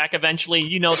racetrack eventually.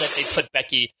 You know that they put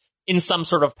Becky in some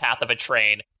sort of path of a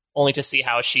train, only to see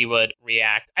how she would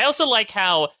react. I also like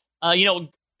how,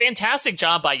 fantastic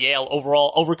job by Yale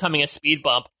overall, overcoming a speed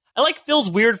bump. I like Phil's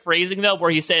weird phrasing, though,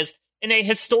 where he says, in a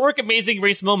historic Amazing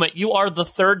Race moment, you are the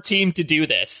third team to do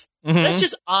this. Mm-hmm. That's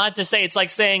just odd to say. It's like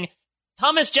saying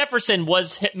Thomas Jefferson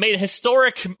made a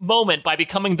historic moment by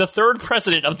becoming the third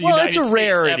president of the United States. Well, it's a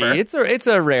rarity. It's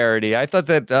a rarity. I thought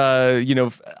that,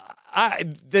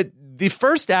 the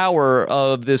first hour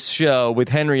of this show with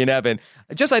Henry and Evan,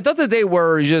 I thought that they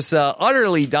were just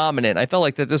utterly dominant. I felt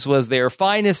like that this was their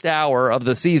finest hour of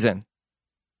the season.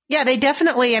 Yeah, they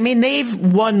definitely, they've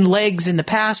won legs in the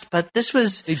past, but this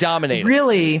was... They dominated.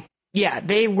 Really, yeah,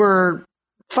 they were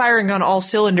firing on all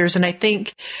cylinders, and I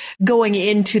think going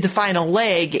into the final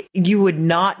leg, you would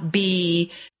not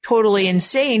be totally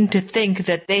insane to think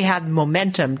that they had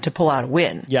momentum to pull out a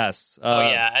win. Yes.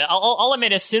 I'll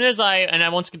admit, as soon as and I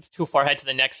won't skip too far ahead to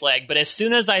the next leg, but as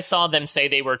soon as I saw them say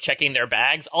they were checking their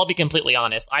bags, I'll be completely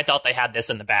honest, I thought they had this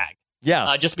in the bag.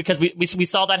 Yeah. Just because we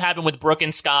saw that happen with Brooke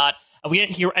and Scott. We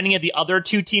didn't hear any of the other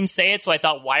two teams say it, so I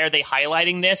thought, why are they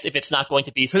highlighting this if it's not going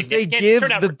to be significant? Because they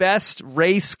give the best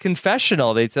race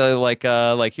confessional. They tell you,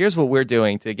 like, here's what we're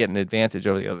doing to get an advantage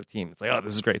over the other team. It's like, oh,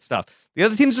 this is great stuff. The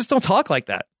other teams just don't talk like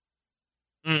that.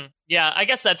 Yeah, I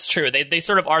guess that's true. They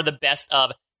sort of are the best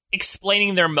of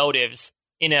explaining their motives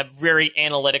in a very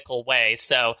analytical way,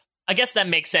 so I guess that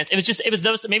makes sense. It was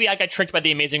those, maybe I got tricked by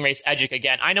the Amazing Race Edgic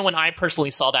again. I know when I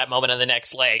personally saw that moment on the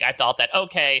next leg, I thought that,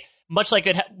 okay, much like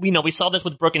we saw this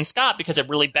with Brooke and Scott because it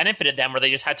really benefited them where they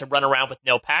just had to run around with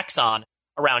no packs on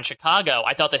around Chicago.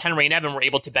 I thought that Henry and Evan were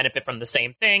able to benefit from the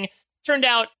same thing. Turned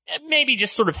out maybe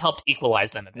just sort of helped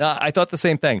equalize them a bit. I thought the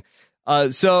same thing.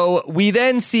 So we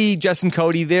then see Jess and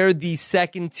Cody. They're the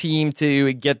second team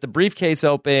to get the briefcase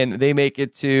open. They make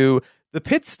it to the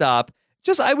pit stop.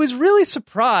 I was really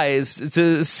surprised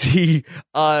to see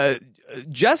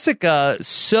Jessica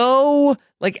so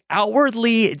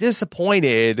outwardly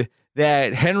disappointed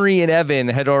that Henry and Evan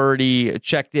had already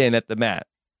checked in at the mat.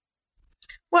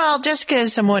 Well, Jessica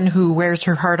is someone who wears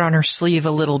her heart on her sleeve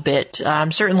a little bit,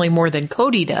 certainly more than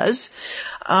Cody does.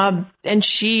 And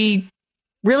she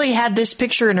really had this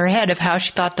picture in her head of how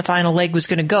she thought the final leg was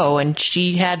going to go. And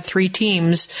she had three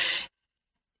teams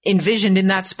envisioned in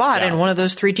that spot, and one of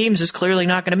those three teams is clearly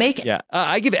not going to make it. Yeah,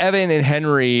 I give Evan and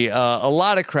Henry a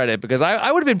lot of credit because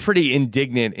I would have been pretty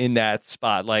indignant in that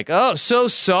spot. Like, oh, so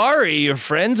sorry your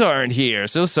friends aren't here.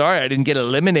 So sorry I didn't get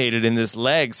eliminated in this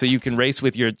leg so you can race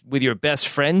with your best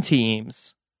friend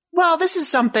teams. Well, this is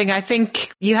something I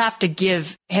think you have to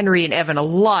give Henry and Evan a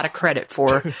lot of credit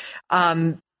for.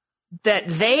 That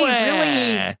they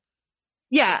really...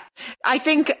 Yeah, I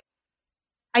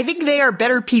think they are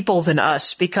better people than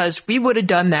us because we would have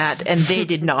done that and they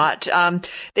did not.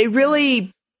 They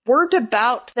really weren't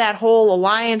about that whole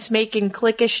alliance-making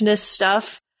cliquishness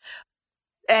stuff.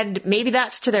 And maybe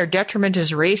that's to their detriment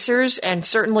as racers and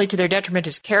certainly to their detriment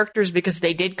as characters because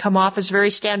they did come off as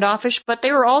very standoffish, but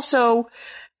they were also...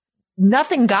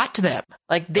 Nothing got to them.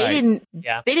 Like they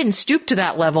didn't stoop to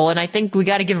that level, and I think we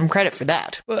got to give them credit for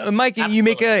that. Well, Mike, absolutely. You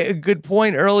make a good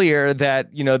point earlier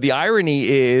that the irony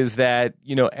is that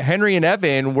Henry and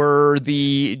Evan were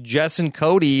the Jess and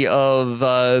Cody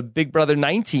of Big Brother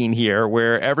 19 here,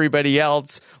 where everybody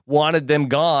else wanted them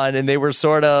gone, and they were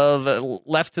sort of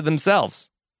left to themselves.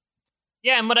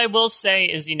 Yeah, and what I will say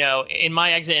is, in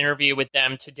my exit interview with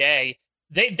them today.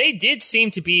 They did seem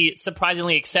to be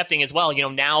surprisingly accepting as well,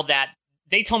 now that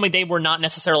they told me they were not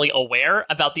necessarily aware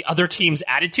about the other team's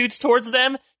attitudes towards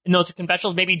them in those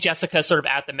confessionals. Maybe Jessica sort of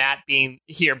at the mat being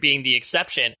the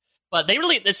exception. But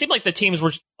it seemed like the teams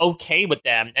were okay with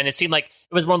them. And it seemed like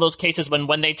it was one of those cases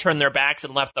when they turned their backs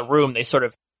and left the room, they sort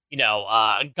of,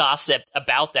 gossiped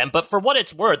about them. But for what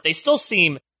it's worth, they still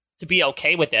seem to be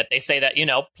okay with it. They say that,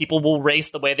 people will race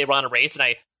the way they want to race.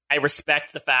 And I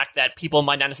respect the fact that people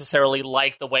might not necessarily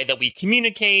like the way that we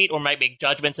communicate or might make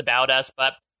judgments about us,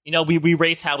 but, we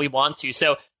race how we want to.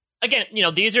 So, again,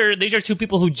 these are two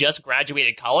people who just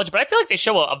graduated college, but I feel like they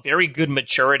show a very good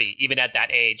maturity, even at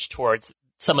that age, towards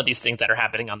some of these things that are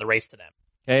happening on the race to them.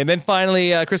 Okay, and then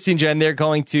finally, Christy and Jen, they're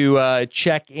going to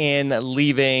check in,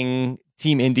 leaving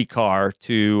Team IndyCar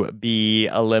to be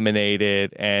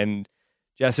eliminated, and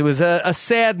yes, it was a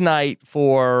sad night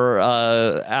for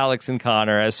Alex and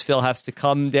Connor as Phil has to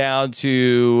come down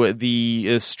to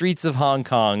the streets of Hong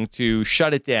Kong to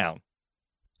shut it down.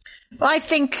 Well, I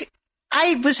think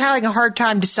I was having a hard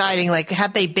time deciding,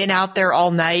 had they been out there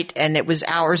all night and it was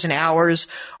hours and hours,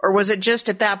 or was it just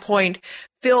at that point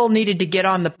Phil needed to get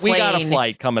on the plane? We got a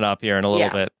flight coming up here in a little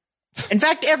bit. In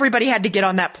fact, everybody had to get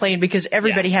on that plane because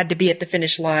everybody had to be at the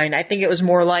finish line. I think it was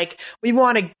more like, we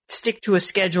want to stick to a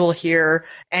schedule here,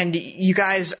 and you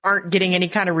guys aren't getting any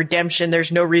kind of redemption.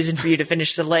 There's no reason for you to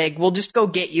finish the leg. We'll just go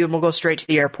get you, and we'll go straight to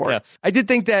the airport. Yeah. I did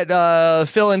think that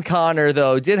Phil and Connor,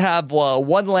 though, did have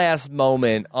one last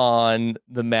moment on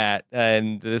the mat,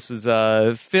 and this was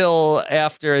Phil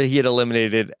after he had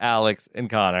eliminated Alex and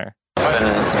Connor.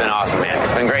 It's been awesome, man.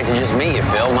 It's been great to just meet you,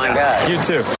 Phil. My God. You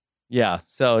too. Yeah,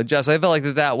 so Jess, I felt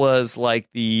like that was like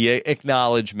the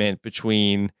acknowledgement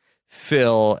between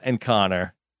Phil and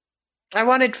Connor. I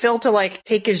wanted Phil to like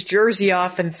take his jersey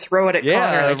off and throw it at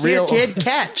Connor. Like, here, kid,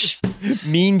 catch.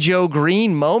 Mean Joe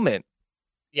Green moment.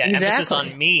 Yeah, exactly. Emphasis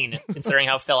on mean, considering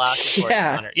how Phil acted towards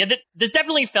Connor. Yeah, this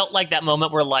definitely felt like that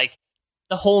moment where like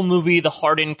the whole movie, the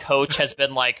hardened coach has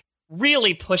been like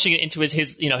really pushing it into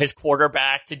his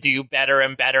quarterback to do better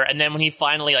and better, and then when he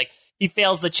finally he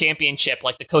fails the championship,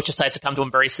 like the coach decides to come to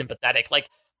him very sympathetic. Like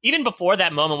even before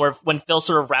that moment when Phil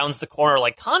sort of rounds the corner,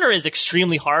 like Connor is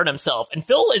extremely hard on himself, and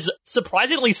Phil is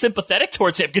surprisingly sympathetic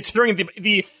towards him, considering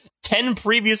the 10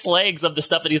 previous legs of the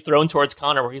stuff that he's thrown towards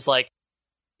Connor, where he's like,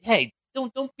 "Hey,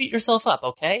 don't beat yourself up,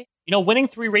 okay? You know, winning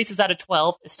 3 races out of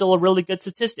 12 is still a really good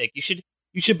statistic. You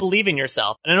should believe in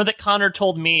yourself." And I know that Connor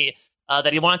told me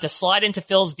that he wanted to slide into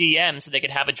Phil's DM so they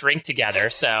could have a drink together.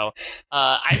 So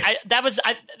that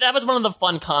was one of the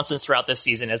fun constants throughout this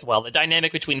season as well, the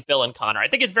dynamic between Phil and Connor. I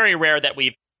think it's very rare that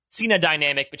we've seen a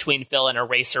dynamic between Phil and a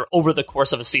racer over the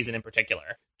course of a season in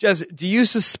particular. Jess, do you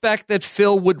suspect that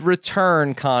Phil would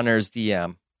return Connor's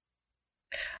DM?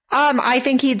 I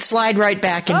think he'd slide right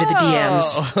back into the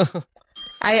DMs.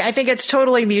 I think it's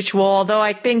totally mutual, although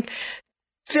I think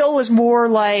Phil was more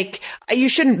like, you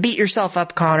shouldn't beat yourself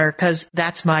up, Connor, because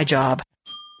that's my job.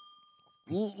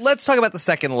 Let's talk about the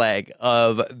second leg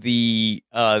of the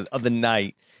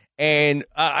night. And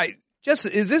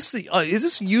is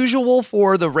this usual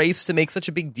for the race to make such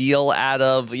a big deal out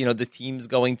of, the teams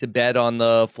going to bed on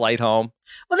the flight home?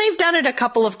 Well, they've done it a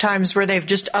couple of times where they've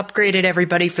just upgraded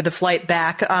everybody for the flight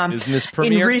back. Business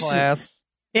premier class.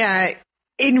 Yeah.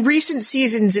 In recent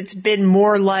seasons, it's been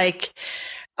more like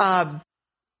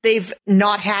they've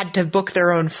not had to book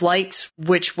their own flights,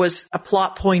 which was a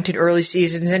plot point in early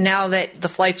seasons. And now that the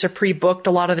flights are pre-booked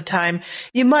a lot of the time,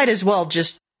 you might as well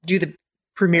just do the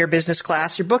premier business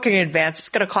class. You're booking in advance. It's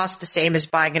going to cost the same as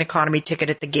buying an economy ticket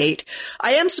at the gate.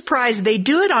 I am surprised they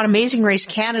do it on Amazing Race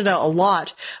Canada a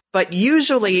lot, but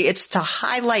usually it's to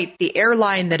highlight the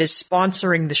airline that is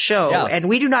sponsoring the show. Yeah. And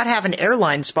we do not have an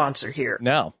airline sponsor here.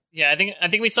 No. Yeah, I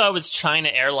think we saw it was China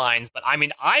Airlines, but I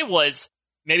mean,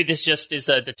 maybe this just is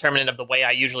a determinant of the way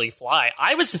I usually fly.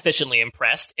 I was sufficiently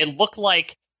impressed. It looked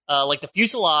like the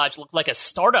fuselage looked like a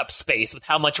startup space with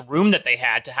how much room that they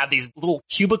had to have these little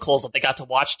cubicles that they got to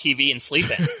watch TV and sleep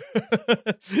in.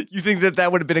 You think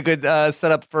that would have been a good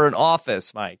setup for an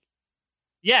office, Mike?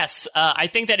 Yes. I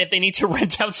think that if they need to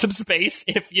rent out some space,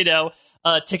 if,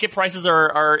 ticket prices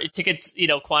tickets,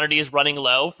 quantity is running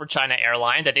low for China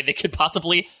Airlines, I think they could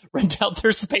possibly rent out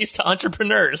their space to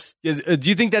entrepreneurs. Yes. Do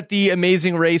you think that the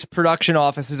Amazing Race production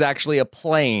office is actually a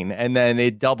plane and then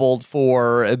it doubled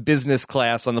for a business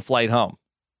class on the flight home?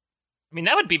 I mean,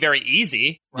 that would be very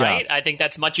easy, right? Yeah. I think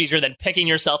that's much easier than picking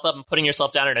yourself up and putting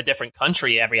yourself down in a different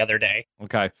country every other day.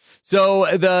 Okay.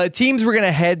 So the teams were going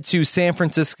to head to San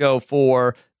Francisco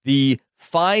for the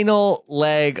final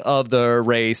leg of the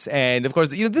race. And of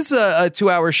course, this is a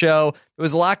 2-hour show. There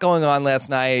was a lot going on last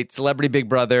night, Celebrity Big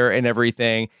Brother and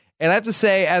everything. And I have to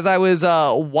say, as I was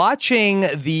watching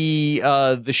the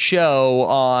show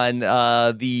on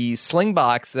the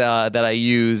Slingbox that I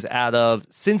use out of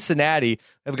Cincinnati,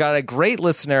 I've got a great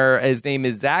listener. His name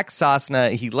is Zach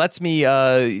Sosna. He let me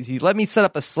set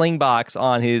up a Slingbox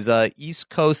on his East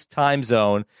Coast time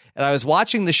zone, and I was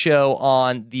watching the show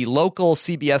on the local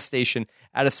CBS station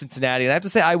out of Cincinnati. And I have to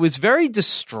say, I was very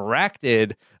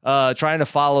distracted trying to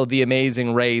follow the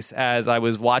Amazing Race as I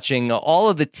was watching all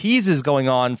of the teases going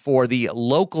on for the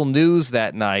local news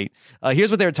that night. Here's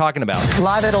what they were talking about.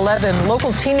 Live at 11,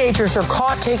 local teenagers are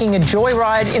caught taking a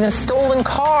joyride in a stolen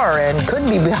car and could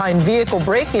be behind vehicle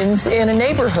break-ins in a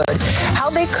neighborhood. How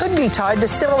they could be tied to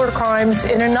similar crimes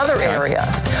in another area.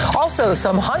 Also,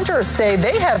 some hunters say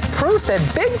they have proof that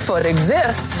Bigfoot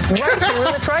exists right here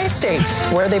in the tri-state,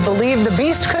 where they believe the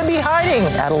beast could be hiding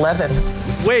at 11.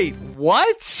 Wait,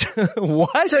 what?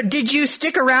 What? So did you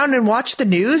stick around and watch the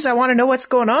news? I want to know what's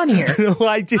going on here. No,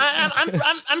 I did.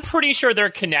 I'm pretty sure they're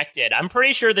connected. I'm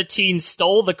pretty sure the teen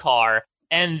stole the car,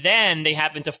 and then they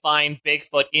happened to find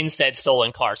Bigfoot in said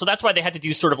stolen car. So that's why they had to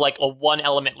do sort of like a one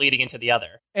element leading into the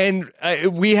other. And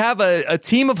we have a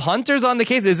team of hunters on the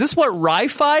case. Is this what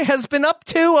Ri-Fi has been up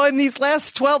to in these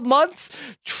last 12 months?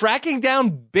 Tracking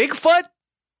down Bigfoot?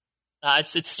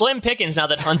 It's slim pickings now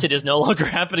that Hunted is no longer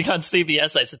happening on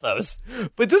CBS, I suppose.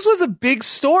 But this was a big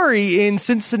story in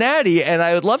Cincinnati, and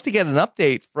I would love to get an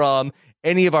update from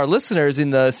any of our listeners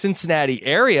in the Cincinnati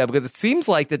area, because it seems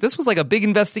like that this was like a big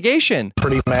investigation.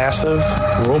 Pretty massive,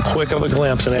 real quick of a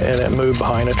glimpse, and it moved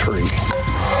behind a tree.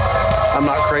 I'm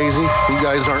not crazy. You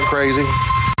guys aren't crazy.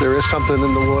 There is something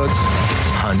in the woods.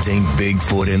 Hunting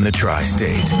Bigfoot in the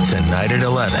Tri-State, tonight at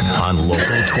 11 on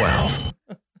Local 12.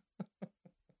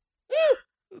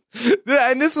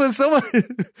 And this was so much.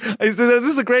 I said,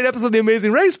 this is a great episode of The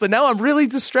Amazing Race, but now I'm really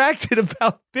distracted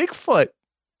about Bigfoot.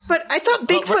 But I thought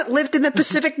Bigfoot lived in the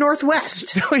Pacific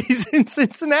Northwest. No, he's in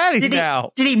Cincinnati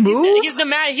now. Did he move?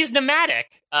 He's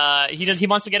nomadic. He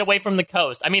wants to get away from the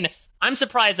coast. I mean, I'm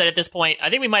surprised that at this point, I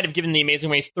think we might have given The Amazing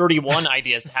Race 31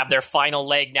 ideas to have their final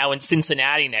leg now in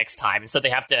Cincinnati next time, so they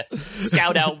have to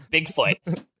scout out Bigfoot.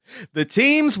 The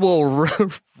teams will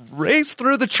race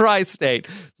through the tri-state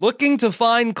looking to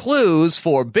find clues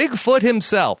for Bigfoot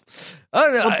himself.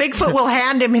 Well, Bigfoot will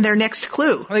hand him their next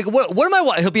clue. Like, what am I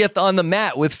watching? He'll be on the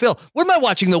mat with Phil. What am I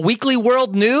watching? The Weekly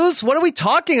World News? What are we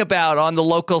talking about on the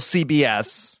local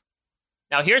CBS?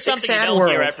 Now, here's something you don't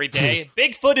hear every day.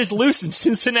 Bigfoot is loose in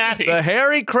Cincinnati. The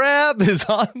hairy crab is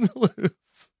on the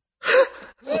loose.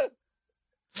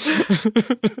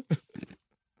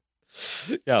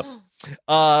 Yeah.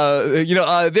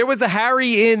 There was a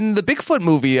Harry in the Bigfoot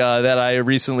movie that I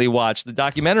recently watched, the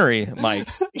documentary, Mike.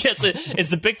 Yes, is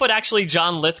the Bigfoot actually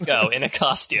John Lithgow in a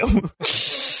costume?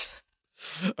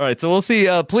 All right, so we'll see.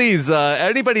 Please,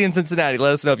 anybody in Cincinnati,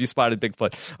 let us know if you spotted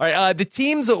Bigfoot. All right, the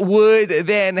teams would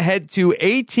then head to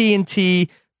AT&T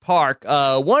Park.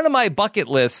 One of my bucket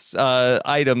list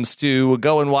items to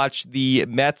go and watch the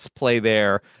Mets play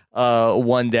there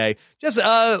one day. Just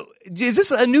is this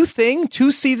a new thing?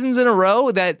 2 seasons in a row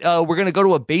that we're going to go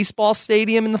to a baseball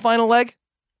stadium in the final leg?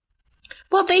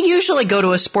 Well, they usually go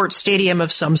to a sports stadium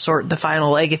of some sort in the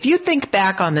final leg. If you think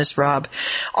back on this, Rob,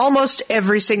 almost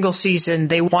every single season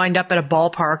they wind up at a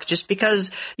ballpark just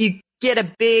because you get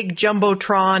a big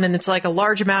jumbotron and it's like a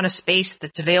large amount of space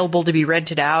that's available to be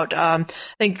rented out. I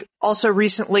think also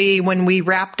recently when we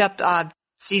wrapped up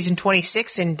season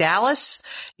 26 in Dallas,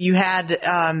 you had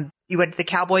the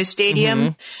Cowboys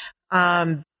Stadium.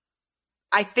 Mm-hmm.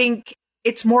 I think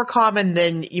it's more common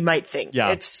than you might think.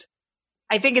 Yeah.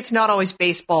 I think it's not always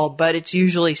baseball, but it's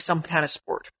usually some kind of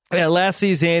sport. Yeah, last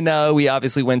season, we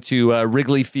obviously went to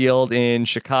Wrigley Field in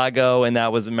Chicago, and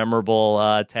that was a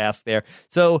memorable task there.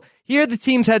 So here the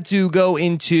teams had to go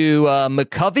into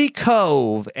McCovey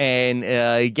Cove and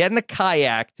get in a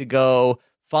kayak to go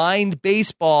find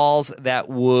baseballs that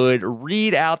would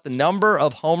read out the number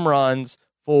of home runs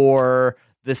for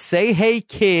the Say Hey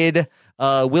Kid,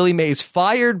 Willie Mays,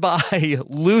 fired by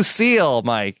Lucille,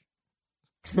 Mike.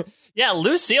 Yeah,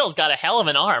 Lucille's got a hell of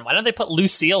an arm. Why don't they put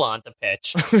Lucille on to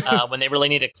pitch when they really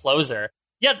need a closer?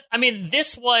 Yeah, I mean,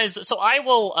 this was... So I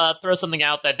will throw something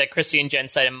out that Christy and Jen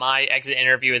said in my exit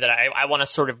interview that I want to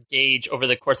sort of gauge over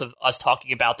the course of us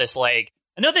talking about this leg.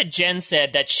 I know that Jen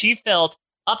said that she felt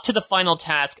up to the final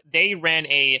task, they ran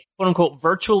a quote-unquote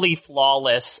virtually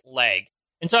flawless leg.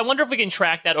 And so I wonder if we can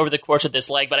track that over the course of this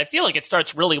leg, but I feel like it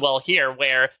starts really well here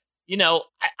where... You know,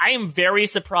 I am very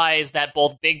surprised that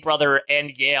both Big Brother and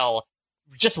Yale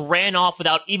just ran off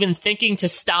without even thinking to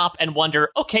stop and wonder,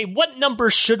 okay, what number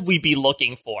should we be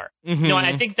looking for? Mm-hmm. You know, and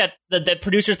I think that the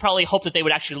producers probably hoped that they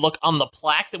would actually look on the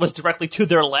plaque that was directly to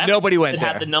their left. Nobody went that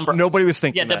there. Had the number. Nobody was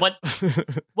thinking that.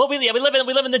 Well, we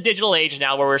live in the digital age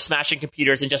now where we're smashing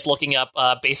computers and just looking up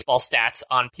baseball stats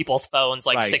on people's phones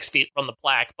like 6 feet from the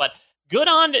plaque. But good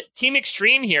on Team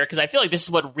Extreme here, because I feel like this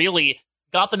is what really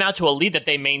got them out to a lead that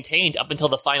they maintained up until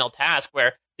the final task,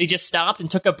 where they just stopped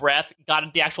and took a breath,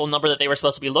 got the actual number that they were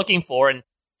supposed to be looking for, and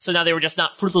so now they were just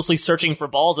not fruitlessly searching for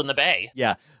balls in the bay.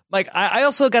 Yeah. Mike, I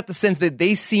also got the sense that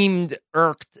they seemed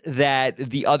irked that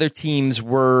the other teams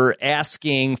were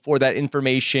asking for that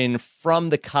information from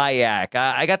the kayak.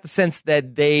 I got the sense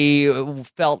that they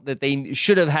felt that they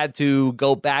should have had to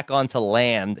go back onto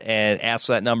land and ask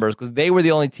for that number, because they were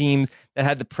the only teams that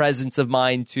had the presence of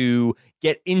mind to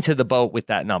get into the boat with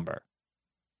that number.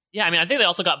 Yeah, I mean, I think they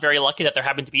also got very lucky that there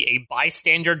happened to be a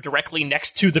bystander directly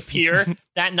next to the pier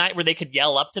that night where they could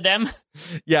yell up to them.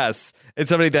 Yes, it's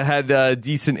somebody that had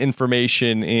decent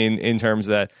information in terms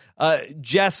of that.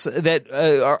 Jess, that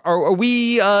are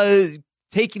we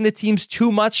taking the teams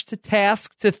too much to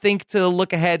task to think to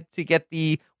look ahead to get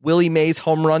the Willie Mays'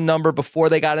 home run number before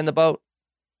they got in the boat?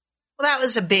 Well, that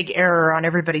was a big error on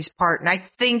everybody's part. And I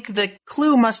think the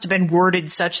clue must have been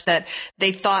worded such that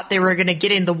they thought they were going to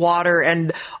get in the water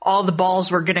and all the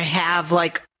balls were going to have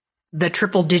like the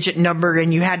triple digit number,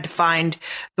 and you had to find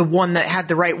the one that had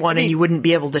the right one, and you wouldn't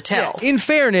be able to tell. Yeah, in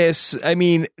fairness, I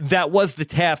mean, that was the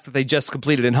task that they just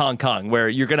completed in Hong Kong, where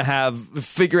you're going to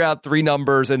figure out 3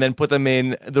 numbers and then put them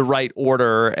in the right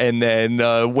order. And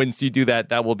then once you do that,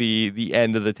 that will be the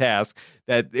end of the task.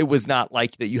 That it was not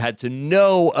like that you had to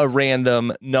know a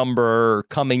random number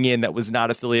coming in that was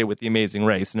not affiliated with The Amazing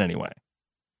Race in any way.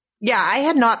 Yeah, I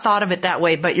had not thought of it that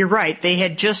way, but you're right. They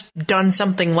had just done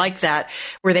something like that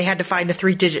where they had to find a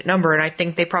 3-digit number, and I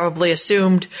think they probably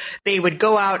assumed they would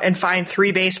go out and find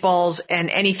 3 baseballs, and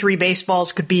any 3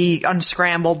 baseballs could be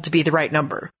unscrambled to be the right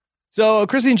number. So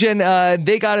Chrissy and Jen,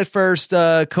 they got it first.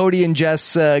 Cody and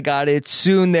Jess got it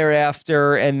soon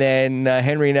thereafter, and then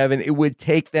Henry and Evan, it would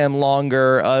take them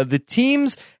longer. The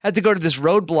teams had to go to this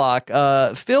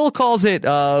roadblock. Phil calls it,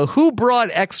 who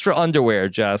brought extra underwear,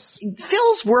 Jess?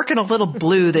 Phil's working a little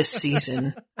blue this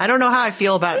season. I don't know how I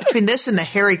feel about it between this and the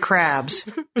hairy crabs.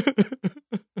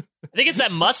 I think it's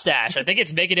that mustache. I think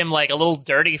it's making him like a little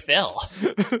dirty Phil.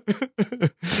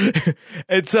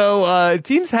 And so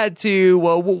teams had to,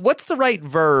 what's the right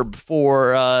verb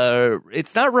for,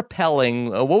 it's not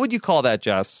repelling. What would you call that,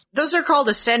 Jess? Those are called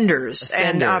ascenders.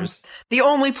 And the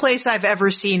only place I've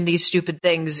ever seen these stupid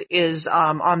things is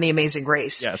on The Amazing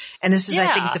Race. Yes. And this is,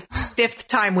 I think, the 5th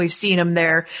time we've seen them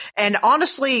there. And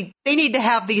honestly, they need to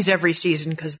have these every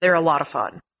season because they're a lot of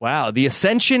fun. Wow, the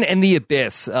Ascension and the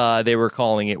Abyss, they were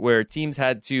calling it, where teams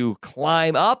had to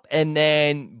climb up and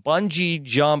then bungee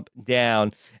jump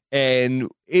down.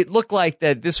 And it looked like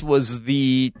that this was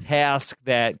the task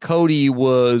that Cody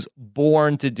was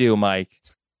born to do, Mike.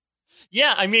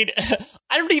 Yeah, I mean,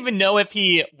 I don't even know if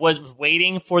he was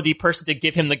waiting for the person to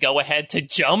give him the go-ahead to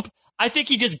jump. I think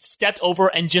he just stepped over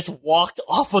and just walked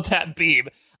off of that beam.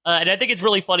 And I think it's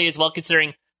really funny as well,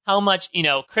 considering how much,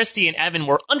 Christy and Evan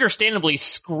were understandably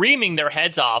screaming their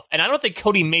heads off. And I don't think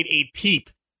Cody made a peep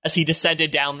as he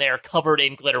descended down there covered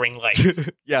in glittering legs.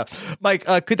 Yeah. Mike,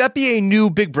 could that be a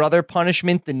new Big Brother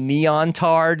punishment, the neon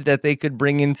tard that they could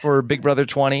bring in for Big Brother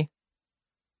 20?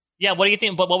 Yeah, what do you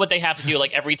think? But what would they have to do?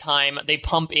 Like every time they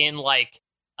pump in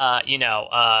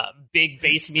big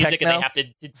bass music techno?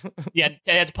 And they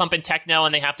have to pump in techno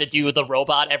and they have to do the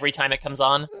robot every time it comes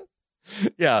on?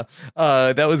 Yeah,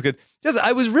 that was good. Just,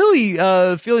 I was really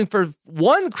feeling for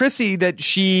Chrissy, that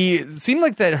she seemed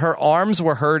like that her arms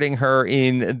were hurting her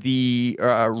in the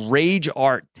rage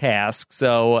art task.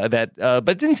 So that, but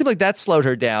it didn't seem like that slowed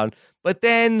her down. But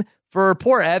then for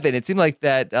poor Evan, it seemed like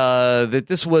that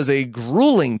this was a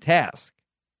grueling task.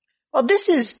 Well, this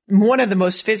is one of the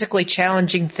most physically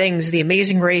challenging things The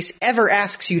Amazing Race ever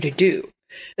asks you to do.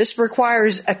 This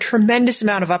requires a tremendous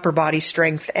amount of upper body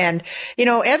strength. And,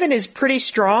 Evan is pretty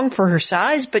strong for her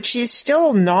size, but she's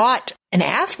still not an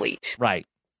athlete. Right.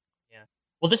 Yeah.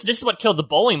 Well, this is what killed the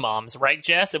bowling moms, right,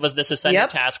 Jess? It was this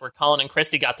ascendant task where Colin and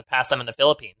Christy got to pass them in the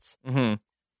Philippines. Mm-hmm.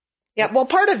 Yeah, well,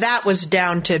 part of that was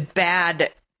down to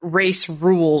bad race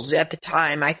rules at the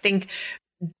time. I think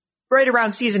right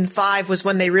around season 5 was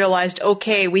when they realized,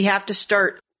 okay, we have to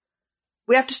start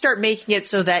making it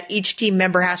so that each team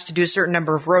member has to do a certain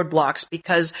number of roadblocks,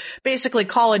 because basically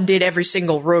Colin did every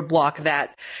single roadblock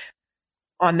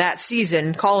on that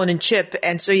season, Colin and Chip.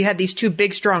 And so you had these 2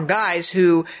 big, strong guys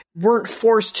who weren't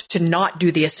forced to not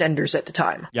do the ascenders at the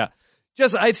time. Yeah.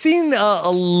 Just, I've seen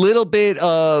a little bit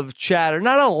of chatter,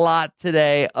 not a lot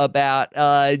today, about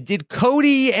did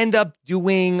Cody end up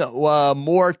doing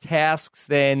more tasks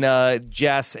than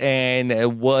Jess, and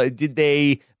did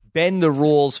they bend the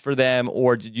rules for them,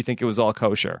 or did you think it was all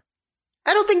kosher?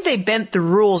 I don't think they bent the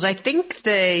rules. I think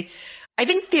the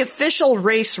official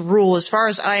race rule, as far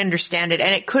as I understand it,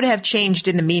 and it could have changed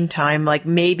in the meantime, like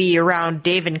maybe around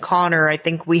Dave and Connor, I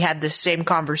think we had the same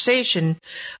conversation,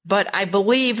 but I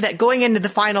believe that going into the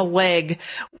final leg,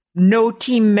 no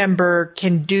team member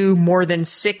can do more than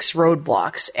 6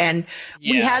 roadblocks. And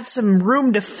we had some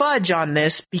room to fudge on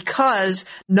this because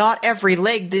not every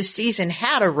leg this season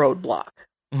had a roadblock.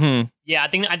 Mm-hmm. Yeah,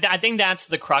 I think that's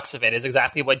the crux of it, is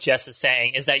exactly what Jess is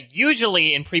saying, is that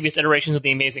usually in previous iterations of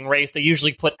The Amazing Race, they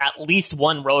usually put at least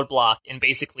one roadblock in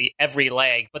basically every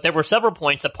leg. But there were several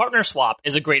points. The partner swap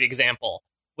is a great example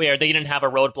where they didn't have a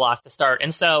roadblock to start.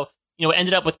 And so, it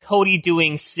ended up with Cody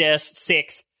doing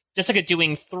 6, Jessica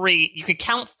doing 3. You could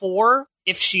count 4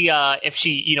 if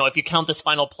you count this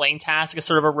final plane task as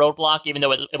sort of a roadblock, even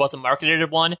though it wasn't marketed as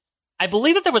one. I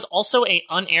believe that there was also a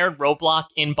unaired roadblock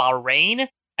in Bahrain.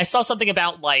 I saw something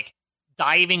about, like,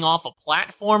 diving off a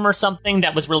platform or something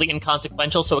that was really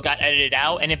inconsequential, so it got edited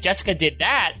out. And if Jessica did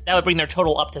that, that would bring their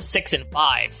total up to 6 and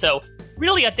 5. So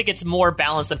really, I think it's more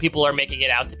balanced than people are making it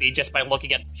out to be just by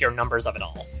looking at the pure numbers of it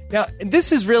all. Now,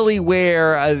 this is really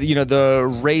where,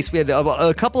 the race, we had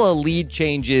a couple of lead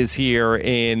changes here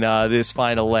in this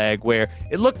final leg where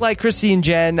it looked like Christy and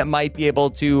Jen might be able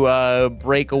to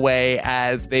break away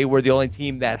as they were the only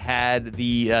team that had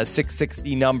the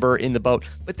 660 number in the boat.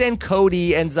 But then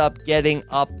Cody ends up getting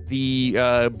up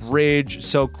the bridge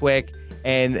so quick,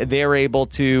 and they're able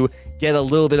to get a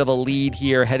little bit of a lead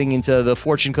here heading into the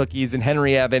fortune cookies, and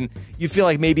Henry Evan, you feel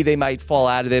like maybe they might fall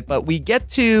out of it, but we get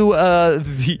to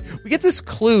we get this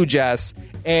clue, Jess,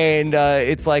 and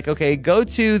it's like, okay, go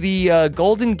to the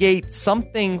Golden Gate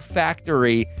something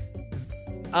factory.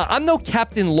 I'm no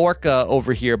Captain Lorca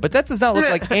over here, but that does not look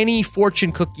like any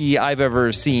fortune cookie I've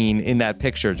ever seen in that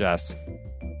picture, Jess.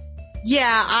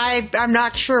 Yeah, I'm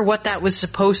not sure what that was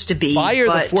supposed to be. Fire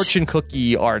the fortune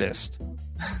cookie artist.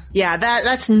 Yeah,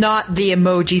 that's not the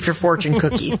emoji for fortune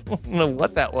cookie. I don't know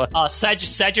what that was.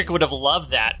 Cedric would have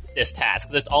loved this task,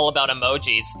 because it's all about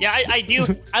emojis. Yeah, I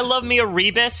do. I love me a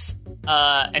Rebus,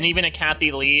 and even a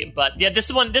Kathy Lee, but yeah, this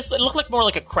it looked like more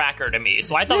like a cracker to me,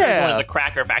 so I thought it was one of the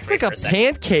cracker factory for a second.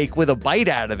 Pancake with a bite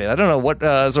out of it. I don't know what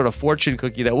sort of fortune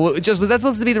cookie that was. Was that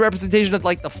supposed to be the representation of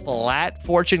like the flat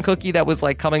fortune cookie that was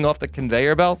like coming off the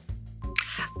conveyor belt?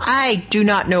 I do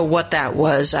not know what that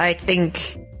was. I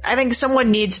think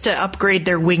someone needs to upgrade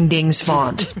their Wingdings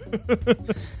font.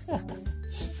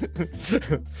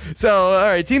 So, all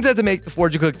right, teams had to make the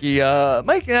fortune cookie.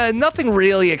 Mike, nothing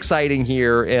really exciting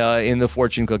here in the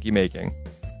fortune cookie making.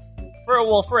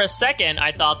 For a second,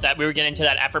 I thought that we were getting to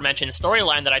that aforementioned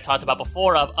storyline that I talked about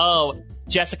before of,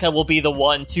 Jessica will be the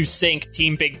one to sink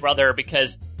Team Big Brother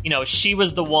because, she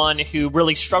was the one who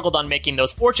really struggled on making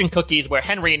those fortune cookies where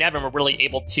Henry and Evan were really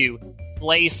able to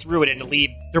blaze through it and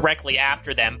lead directly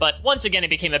after them. But once again,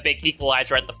 it became a big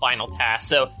equalizer at the final task.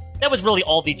 So that was really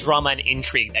all the drama and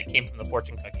intrigue that came from the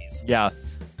fortune cookies. Yeah.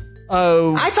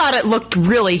 I thought it looked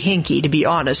really hinky, to be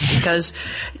honest, because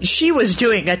she was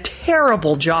doing a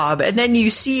terrible job. And then you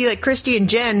see like Christy and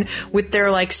Jen with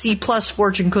their like C+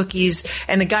 fortune cookies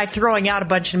and the guy throwing out a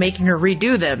bunch and making her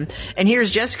redo them. And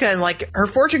here's Jessica, and like her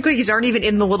fortune cookies aren't even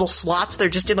in the little slots. They're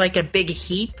just in like a big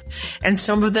heap. And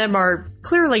some of them are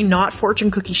clearly not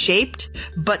fortune cookie shaped,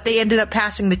 but they ended up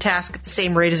passing the task at the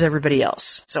same rate as everybody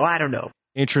else. So I don't know.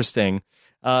 Interesting.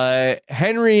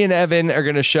 Henry and Evan are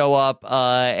going to show up,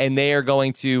 and they are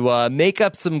going to make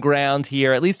up some ground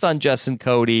here, at least on Jess and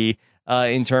Cody,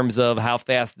 in terms of how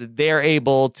fast they're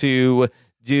able to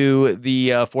do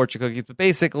the fortune cookies. But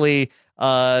basically,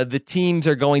 the teams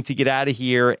are going to get out of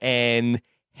here and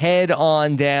head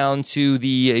on down to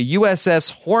the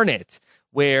USS Hornet,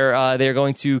 where they're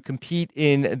going to compete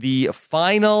in the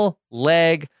final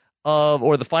leg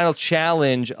or the final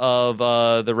challenge of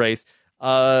the race.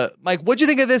 Mike, what'd you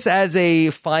think of this as a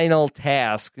final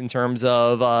task in terms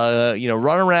of,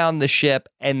 run around the ship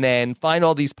and then find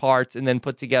all these parts and then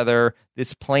put together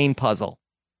this plane puzzle?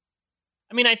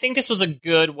 I mean, I think this was a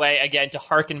good way, again, to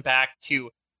harken back to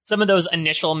some of those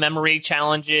initial memory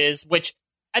challenges, which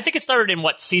I think it started in,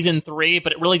 season 3,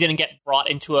 but it really didn't get brought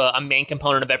into a main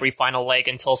component of every final leg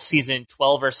until season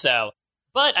 12 or so.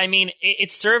 But, I mean,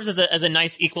 it serves as a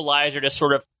nice equalizer to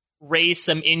sort of raise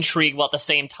some intrigue while at the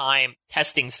same time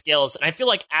testing skills. And I feel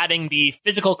like adding the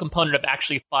physical component of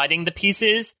actually fighting the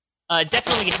pieces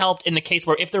definitely helped in the case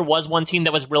where if there was one team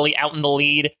that was really out in the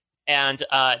lead and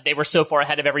they were so far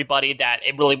ahead of everybody that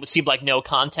it really seemed like no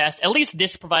contest, at least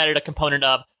this provided a component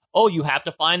of, you have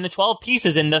to find the 12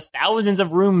 pieces in the thousands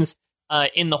of rooms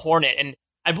in the Hornet. And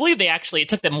I believe it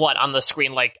took them on the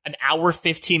screen, like an hour,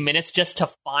 15 minutes just to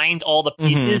find all the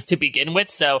pieces to begin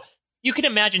with. So you can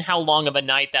imagine how long of a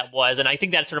night that was, and I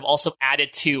think that sort of also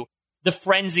added to the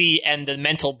frenzy and the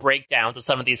mental breakdowns of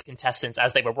some of these contestants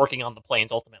as they were working on the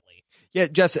planes ultimately. Yeah,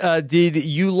 Jess, did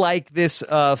you like this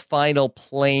final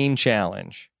plane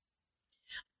challenge?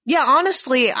 Yeah,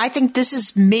 honestly, I think this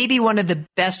is maybe one of the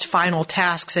best final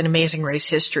tasks in Amazing Race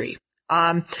history.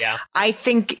 I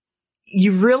think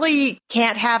you really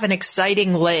can't have an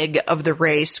exciting leg of the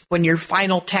race when your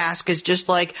final task is just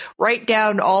like write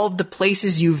down all of the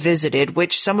places you visited,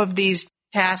 which some of these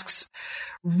tasks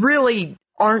really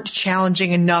aren't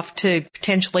challenging enough to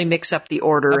potentially mix up the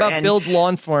order. How about build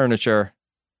lawn furniture?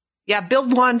 Yeah,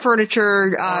 build lawn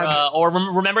furniture. Or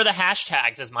remember the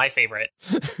hashtags is my favorite.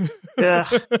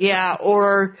 Yeah,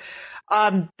 or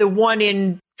the one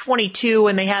in 22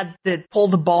 when they had to pull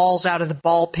the balls out of the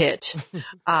ball pit.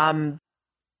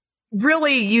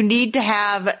 Really, you need to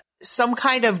have some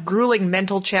kind of grueling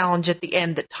mental challenge at the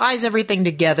end that ties everything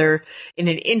together in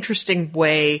an interesting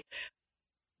way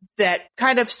that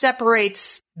kind of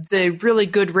separates the really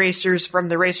good racers from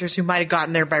the racers who might have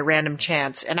gotten there by random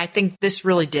chance. And I think this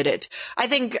really did it. I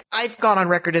think I've gone on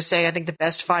record as saying I think the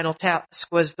best final task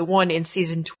was the one in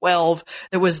season 12.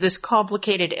 There was this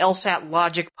complicated LSAT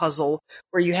logic puzzle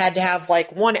where you had to have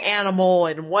like one animal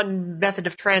and one method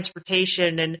of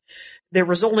transportation, and there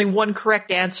was only one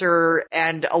correct answer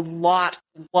and a lot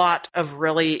of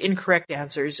really incorrect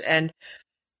answers. And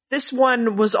this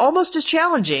one was almost as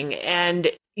challenging, and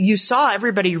you saw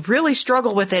everybody really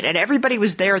struggle with it, and everybody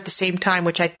was there at the same time,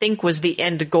 which I think was the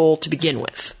end goal to begin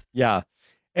with. Yeah.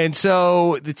 And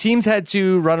so the teams had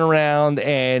to run around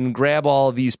and grab all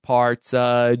of these parts.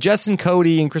 Jess and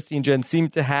Cody and Christy and Jen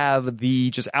seemed to have the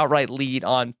just outright lead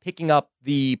on picking up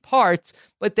the parts,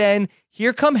 but then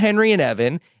here come Henry and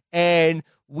Evan, and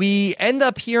we end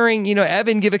up hearing,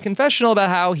 Evan give a confessional about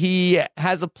how he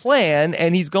has a plan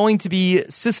and he's going to be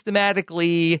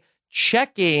systematically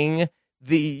checking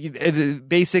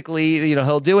basically,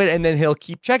 he'll do it and then he'll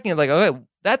keep checking it. Like, okay,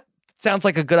 that sounds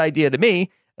like a good idea to me.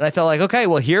 And I felt like, okay,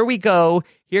 well, here we go.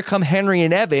 Here come Henry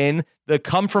and Evan, the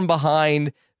come from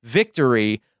behind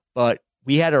victory. But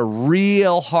we had a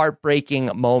real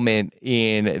heartbreaking moment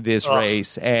in this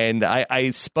race. And I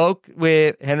spoke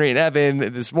with Henry and Evan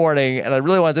this morning, and I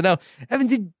really wanted to know,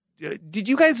 Evan, did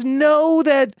you guys know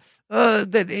that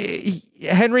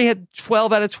Henry had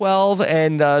 12 out of 12?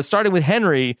 And starting with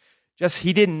Henry,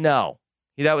 he didn't know.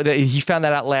 He found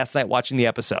that out last night watching the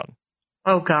episode.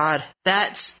 Oh, God.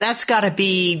 That's got to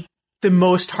be the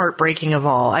most heartbreaking of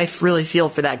all. I really feel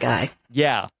for that guy.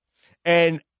 Yeah.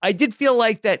 And I did feel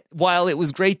like that while it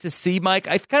was great to see Mike,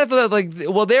 I kind of felt like,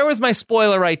 well, there was my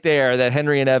spoiler right there that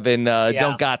Henry and Evan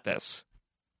don't got this.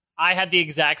 I had the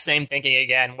exact same thinking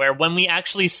again, where when we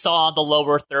actually saw the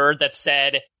lower third that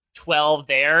said 12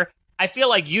 there, I feel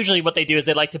like usually what they do is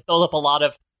they like to build up a lot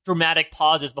of dramatic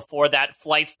pauses before that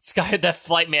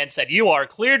flight man said, "You are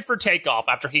cleared for takeoff,"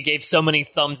 after he gave so many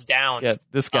thumbs downs. Yeah,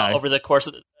 this guy. Over the course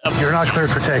of You're not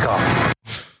cleared for takeoff.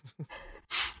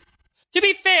 To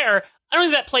be fair, I don't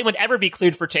think that plane would ever be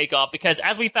cleared for takeoff, because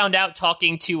as we found out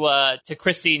talking to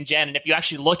Christy and Jen, and if you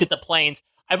actually looked at the planes,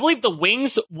 I believe the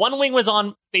wings, one wing was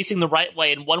on facing the right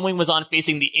way and one wing was on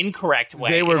facing the incorrect way.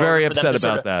 They were very upset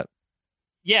about that.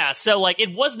 Yeah, so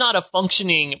it was not a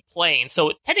functioning plane,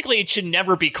 so technically it should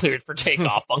never be cleared for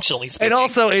takeoff, functionally speaking. And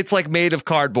also, it's made of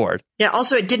cardboard. Yeah,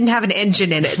 also it didn't have an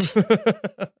engine in it.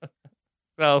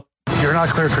 So you're not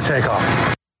cleared for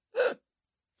takeoff.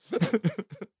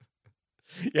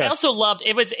 Yeah. I also loved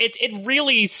it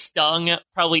really stung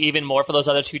probably even more for those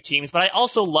other two teams, but I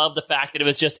also loved the fact that it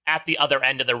was just at the other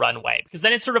end of the runway, because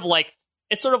then it's sort of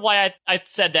why I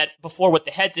said that before with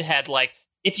the head-to-head,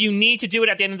 if you need to do it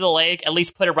at the end of the leg, at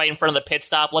least put it right in front of the pit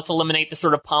stop. Let's eliminate the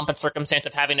sort of pomp and circumstance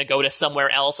of having to go to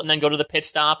somewhere else and then go to the pit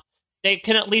stop. They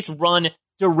can at least run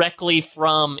directly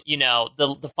from,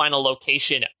 the final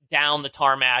location down the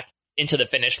tarmac into the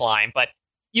finish line. But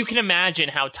you can imagine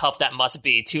how tough that must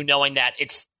be, to knowing that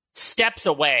it's steps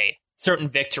away certain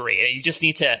victory. And you just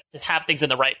need to have things in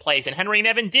the right place. And Henry and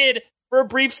Evan did for a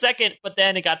brief second, but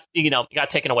then it got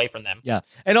taken away from them. Yeah.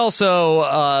 And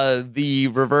also, the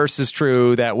reverse is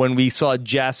true, that when we saw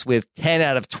Jess with 10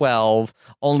 out of 12,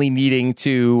 only needing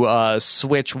to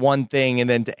switch one thing and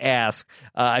then to ask,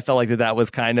 I felt like that was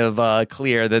kind of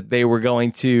clear that they were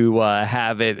going to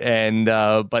have it. And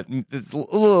but it's a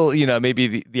little,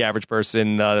 maybe the average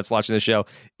person that's watching the show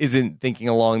isn't thinking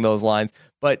along those lines.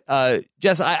 But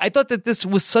Jess, I thought that this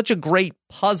was such a great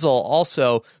puzzle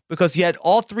also, because you had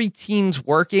all three teams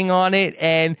working on it,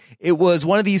 and it was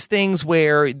one of these things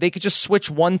where they could just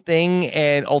switch one thing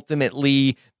and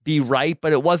ultimately be right,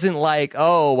 but it wasn't like,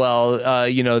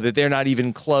 that they're not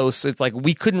even close. It's like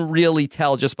we couldn't really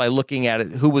tell just by looking at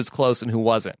it who was close and who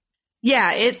wasn't.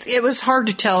 Yeah, it was hard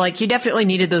to tell. You definitely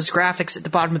needed those graphics at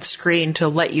the bottom of the screen to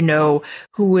let you know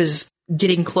who was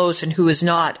getting close and who is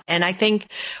not. And I think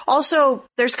also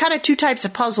there's kind of two types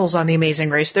of puzzles on The Amazing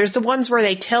Race. There's the ones where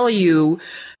they tell you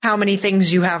how many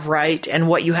things you have right and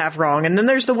what you have wrong. And then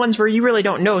there's the ones where you really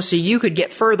don't know, so you could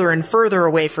get further and further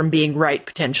away from being right,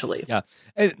 potentially. Yeah.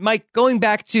 And Mike, going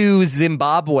back to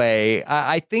Zimbabwe,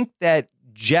 I think that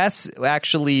Jess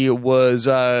actually was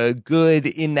good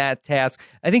in that task.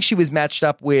 I think she was matched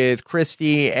up with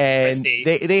Christy, and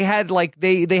they had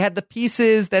they had the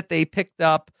pieces that they picked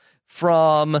up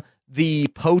from the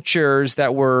poachers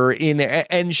that were in there.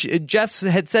 And Jess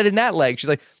had said in that leg, she's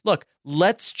like, look,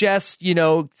 let's just,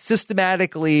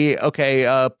 systematically,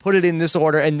 put it in this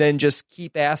order and then just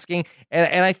keep asking.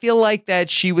 And I feel like that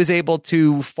she was able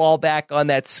to fall back on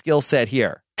that skill set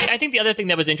here. I think the other thing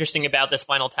that was interesting about this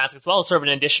final task as well, sort of an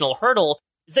additional hurdle,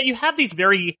 is that you have these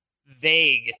very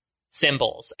vague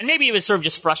symbols. And maybe it was sort of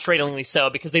just frustratingly so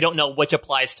because they don't know which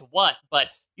applies to what, but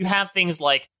you have things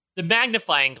like the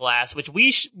magnifying glass, which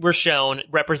we were shown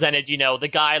represented, the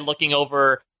guy looking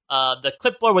over the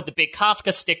clipboard with the big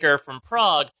Kafka sticker from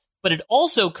Prague, but it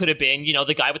also could have been,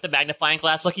 the guy with the magnifying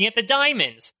glass looking at the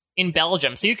diamonds in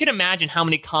Belgium. So you can imagine how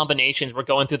many combinations were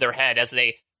going through their head as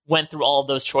they went through all of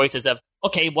those choices of,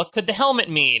 okay, what could the helmet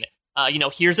mean?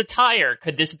 Here's a tire.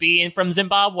 Could this be from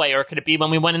Zimbabwe, or could it be when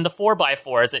we went in the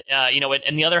 4x4s,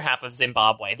 in the other half of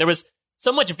Zimbabwe? There was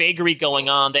so much vagary going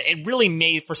on that it really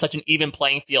made for such an even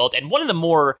playing field. And one of the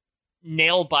more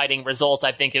nail-biting results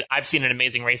I think I've seen in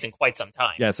Amazing Race in quite some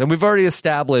time. Yes, and we've already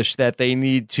established that they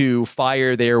need to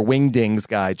fire their wingdings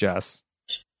guy, Jess.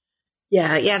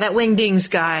 Yeah, that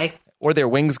wingdings guy. Or their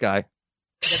wings guy.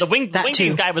 Yeah, the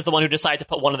wingdings guy was the one who decided to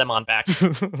put one of them on back.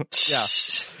 Yeah.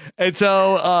 And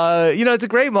so, it's a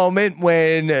great moment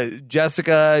when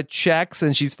Jessica checks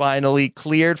and she's finally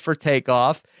cleared for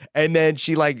takeoff. And then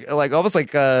she almost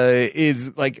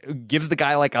is like gives the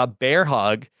guy like a bear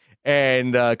hug.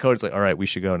 And Cody's like, all right, we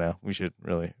should go now. We should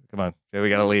really, come on. We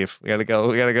got to leave. We got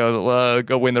to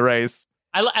go win the race.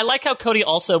 I like how Cody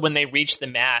also, when they reached the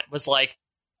mat, was like,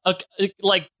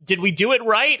 did we do it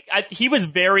right? He was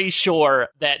very sure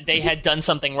that they had done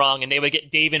something wrong and they would get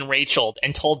Dave and Rachel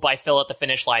and told by Phil at the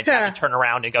finish line to have to turn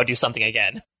around and go do something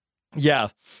again. Yeah.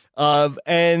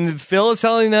 And Phil is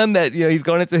telling them that, he's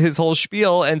going into his whole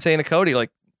spiel and saying to Cody, like,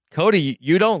 Cody,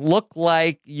 you don't look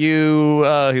like you,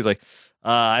 he's like,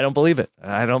 I don't believe it.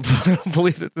 I don't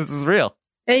believe that this is real.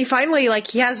 And he finally,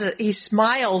 he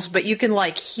smiles, but you can,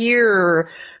 hear,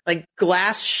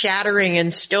 glass shattering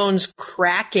and stones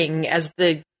cracking as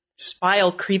the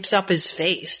smile creeps up his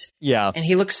face. Yeah. And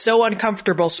he looks so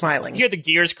uncomfortable smiling. You hear the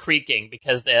gears creaking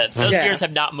because those gears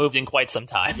have not moved in quite some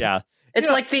time. Yeah. It's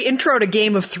like the intro to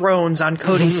Game of Thrones on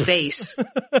Cody's face.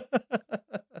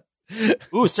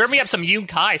 Ooh, serve me up some Yoon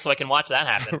Kai so I can watch that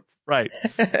happen. Right.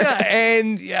 Yeah,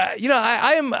 and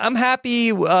I'm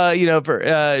happy,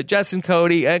 for Jess and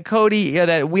Cody. Cody,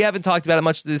 that we haven't talked about it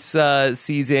much this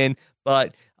season,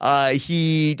 but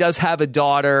he does have a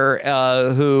daughter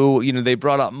who, they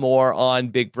brought up more on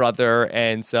Big Brother,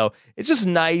 and so it's just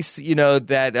nice,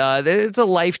 that it's a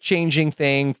life-changing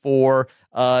thing for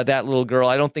that little girl.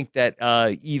 I don't think that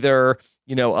either.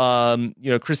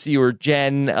 Christy or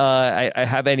Jen, I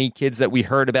have any kids that we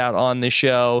heard about on the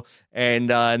show, and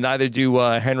neither do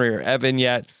Henry or Evan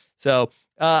yet. So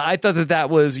I thought that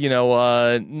was,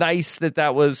 nice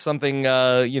that was something,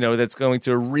 that's going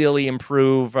to really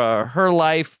improve her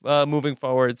life moving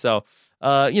forward. So,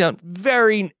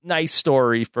 very nice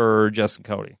story for Jess and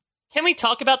Cody. Can we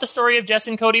talk about the story of Jess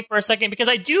and Cody for a second? Because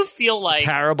I do feel like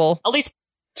terrible. At least.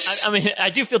 I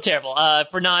do feel terrible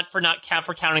for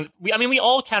counting. We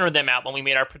all counted them out when we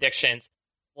made our predictions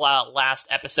last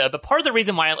episode. But part of the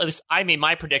reason why at least I made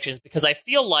my predictions because I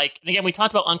feel like, and again, we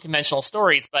talked about unconventional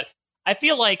stories, but I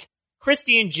feel like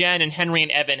Christy and Jen and Henry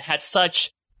and Evan had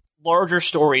such larger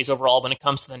stories overall when it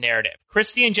comes to the narrative.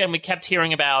 Christy and Jen, we kept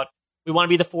hearing about, we want to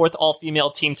be the fourth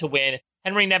all-female team to win.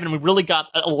 Henry and Evan, we really got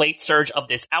a late surge of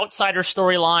this outsider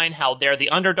storyline, how they're the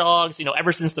underdogs.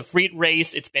 Ever since the Freet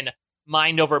race, it's been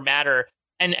mind over matter.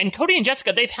 And Cody and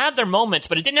Jessica, they've had their moments,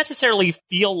 but it didn't necessarily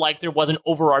feel like there was an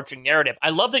overarching narrative.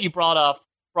 I love that you brought up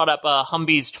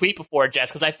Humby's tweet before, Jess,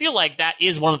 because I feel like that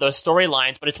is one of those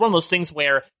storylines, but it's one of those things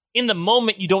where in the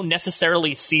moment you don't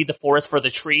necessarily see the forest for the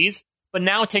trees, but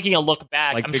now taking a look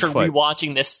back, like I'm Bigfoot. sure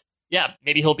rewatching this, yeah,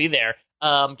 maybe he'll be there,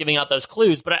 giving out those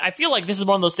clues. But I feel like this is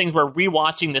one of those things where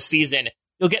rewatching the season,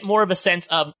 you'll get more of a sense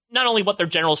of not only what their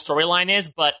general storyline is,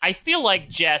 but I feel like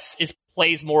Jess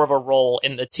plays more of a role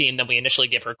in the team than we initially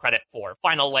give her credit for.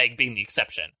 Final leg being the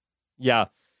exception. Yeah.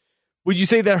 Would you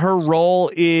say that her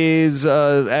role is,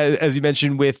 as you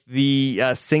mentioned with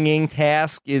the singing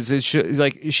task, is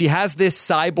she has this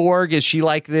cyborg? Is she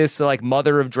like this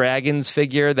mother of dragons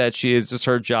figure that she is just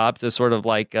her job to sort of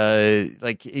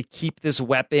keep this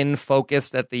weapon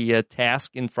focused at the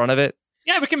task in front of it?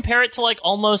 Yeah, we compare it to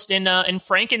almost in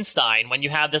Frankenstein when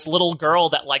you have this little girl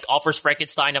that offers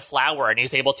Frankenstein a flower and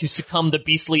he's able to succumb to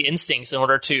beastly instincts in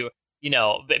order to,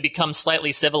 become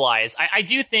slightly civilized. I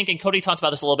do think, and Cody talked about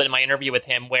this a little bit in my interview with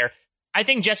him, where I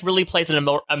think Jess really plays an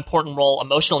important role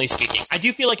emotionally speaking. I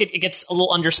do feel like it gets a little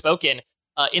underspoken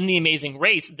in The Amazing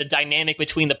Race, the dynamic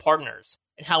between the partners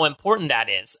and how important that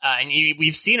is. And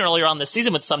we've seen earlier on this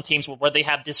season with some teams where they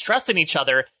have distrust in each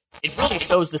other. It really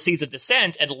sows the seeds of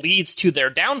dissent and leads to their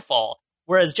downfall.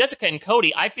 Whereas Jessica and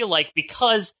Cody, I feel like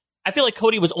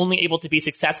Cody was only able to be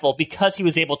successful because he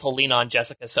was able to lean on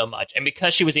Jessica so much and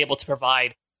because she was able to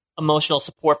provide emotional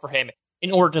support for him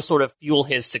in order to sort of fuel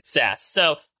his success.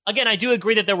 So again, I do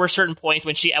agree that there were certain points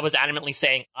when she was adamantly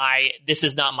saying, this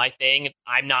is not my thing.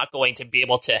 I'm not going to be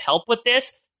able to help with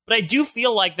this. But I do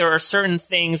feel like there are certain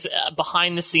things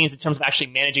behind the scenes in terms of actually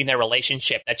managing their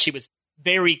relationship that she was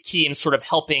very key in sort of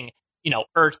helping,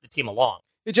 urge the team along.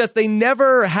 It just, they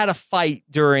never had a fight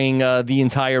during the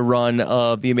entire run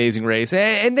of The Amazing Race.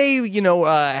 And they,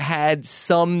 had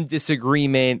some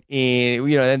disagreement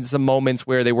in some moments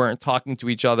where they weren't talking to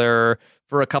each other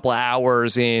for a couple of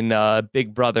hours in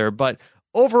Big Brother. But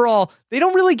overall, they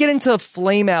don't really get into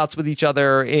flameouts with each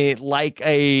other like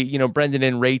Brendan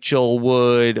and Rachel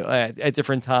would at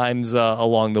different times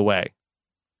along the way.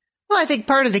 Well, I think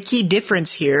part of the key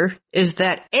difference here is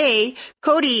that A,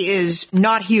 Cody is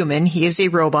not human. He is a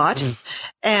robot.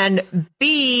 And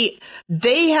B,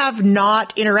 they have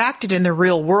not interacted in the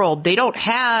real world. They don't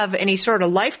have any sort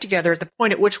of life together at the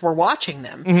point at which we're watching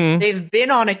them. Mm-hmm. They've been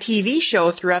on a TV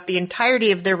show throughout the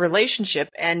entirety of their relationship,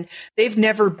 and they've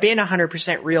never been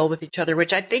 100% real with each other,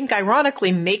 which I think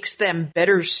ironically makes them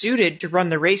better suited to run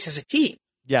the race as a team.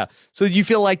 Yeah. So you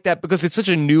feel like that because it's such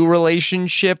a new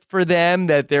relationship for them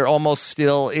that they're almost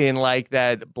still in like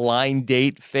that blind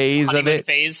date phase honeymoon of it.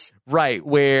 Phase. Right.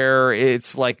 Where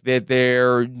it's like that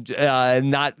they're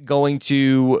not going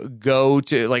to go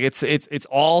to like it's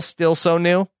all still so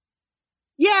new.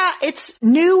 Yeah, it's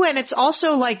new, and it's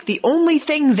also like the only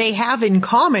thing they have in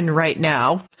common right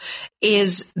now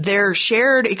is their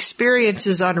shared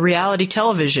experiences on reality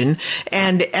television.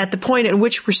 And at the point in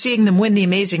which we're seeing them win The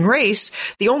Amazing Race,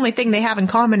 the only thing they have in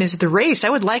common is the race. I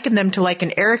would liken them to like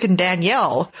an Eric and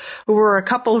Danielle, who were a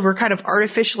couple who were kind of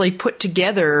artificially put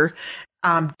together.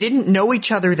 Didn't know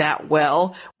each other that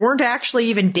well, weren't actually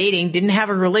even dating, didn't have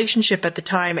a relationship at the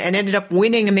time, and ended up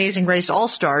winning Amazing Race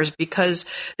All-Stars because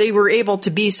they were able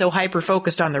to be so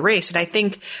hyper-focused on the race.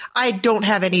 And I don't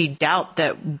have any doubt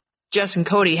that Jess and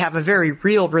Cody have a very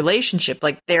real relationship.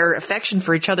 Like, their affection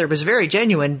for each other was very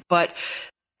genuine, but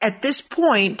at this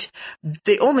point,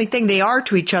 the only thing they are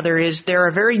to each other is they're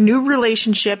a very new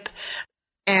relationship,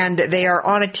 and they are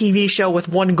on a TV show with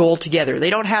one goal together. They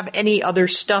don't have any other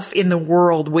stuff in the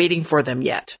world waiting for them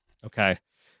yet. Okay.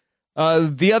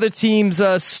 The other teams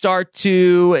start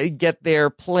to get their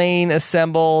plane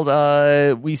assembled.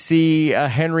 We see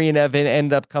Henry and Evan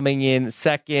end up coming in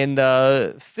second.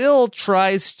 Phil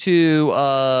tries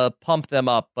to pump them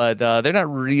up, but they're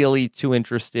not really too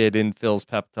interested in Phil's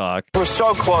pep talk. We're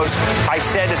so close. I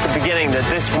said at the beginning that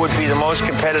this would be the most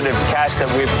competitive cast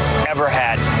that we've ever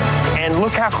had. And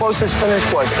look how close this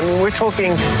finish was. I mean, we're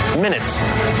talking minutes.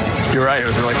 You're right. It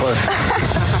was really close.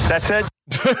 That's it.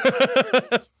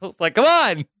 I was like, come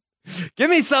on, give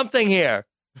me something here.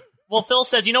 Well, Phil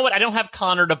says, you know what? I don't have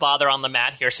Connor to bother on the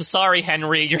mat here. So sorry,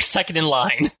 Henry, you're second in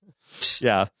line.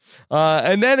 Yeah.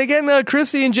 And then again,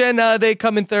 Chrissy and Jen, they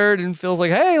come in third, and Phil's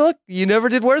like, hey, look, you never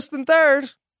did worse than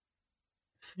third.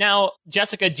 Now,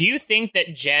 Jessica, do you think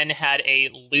that Jen had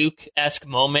a Luke-esque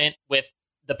moment with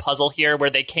the puzzle here where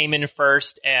they came in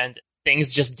first and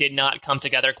things just did not come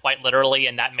together quite literally,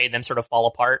 and that made them sort of fall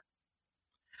apart?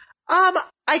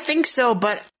 I think so,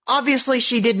 but obviously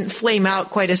she didn't flame out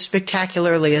quite as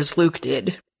spectacularly as Luke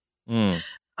did.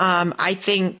 I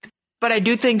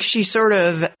do think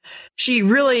she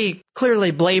really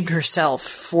clearly blamed herself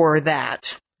for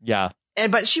that. Yeah.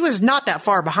 But she was not that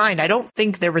far behind. I don't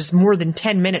think there was more than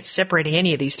 10 minutes separating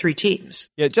any of these three teams.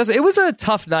 Yeah, it was a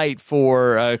tough night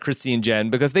for Christy and Jen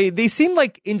because they seemed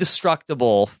like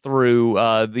indestructible through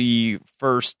the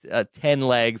first 10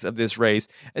 legs of this race.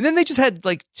 And then they just had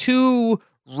like two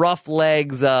rough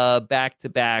legs back to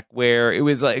back where it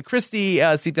was like Christy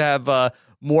seemed to have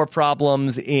more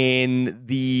problems in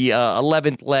the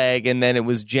 11th leg, and then it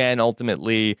was Jen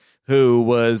ultimately who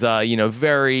was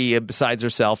very besides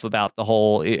herself about the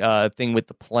whole thing with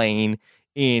the plane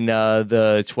in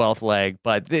the 12th leg.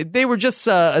 But they were just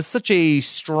such a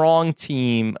strong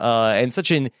team and such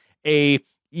an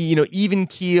even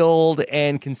keeled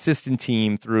and consistent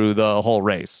team through the whole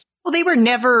race. Well, they were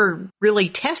never really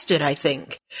tested, I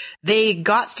think. They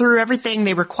got through everything.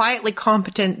 They were quietly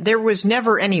competent. There was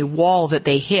never any wall that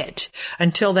they hit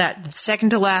until that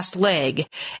second to last leg.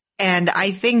 And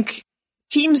I think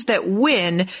teams that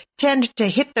win tend to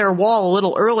hit their wall a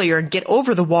little earlier and get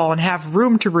over the wall and have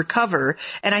room to recover.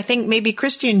 And I think maybe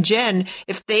Christy and Jen,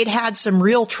 if they'd had some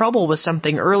real trouble with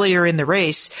something earlier in the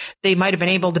race, they might have been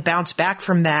able to bounce back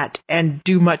from that and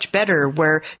do much better,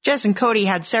 where Jess and Cody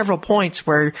had several points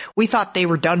where we thought they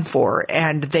were done for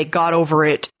and they got over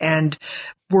it and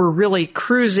were really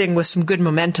cruising with some good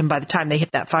momentum by the time they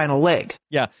hit that final leg.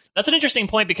 Yeah. That's an interesting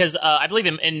point because I believe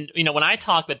in when I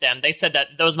talked with them, they said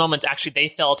that those moments actually they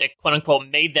felt it quote unquote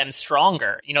made them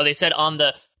stronger. They said on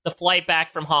the flight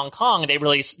back from Hong Kong, they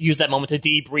really used that moment to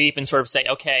debrief and sort of say,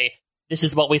 okay, this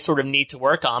is what we sort of need to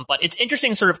work on. But it's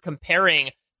interesting sort of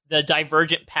comparing the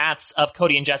divergent paths of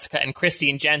Cody and Jessica and Christy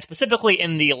and Jen, specifically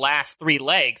in the last 3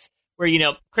 legs, where,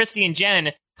 Christy and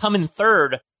Jen come in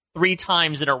third 3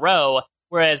 times in a row,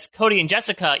 whereas Cody and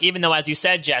Jessica, even though, as you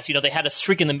said, Jess, they had a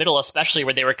streak in the middle, especially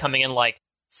where they were coming in like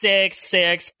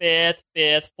 6th,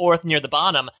 5th, 4th near the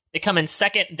bottom. They come in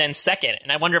second, then second.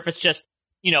 And I wonder if it's just,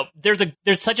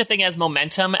 there's such a thing as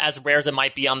momentum, as rare as it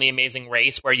might be on The Amazing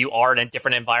Race, where you are in a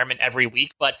different environment every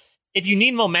week. But if you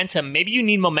need momentum, maybe you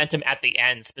need momentum at the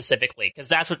end specifically, because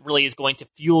that's what really is going to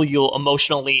fuel you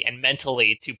emotionally and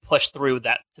mentally to push through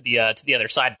that to the other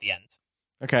side at the end.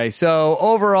 Okay, so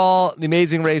overall, The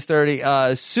Amazing Race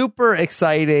 30, super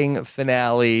exciting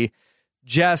finale.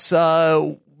 Jess,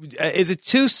 is it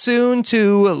too soon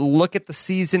to look at the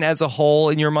season as a whole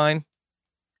in your mind?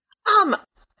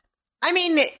 I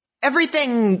mean,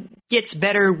 everything gets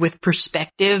better with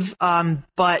perspective,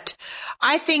 but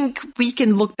I think we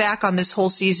can look back on this whole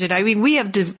season. I mean, we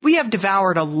have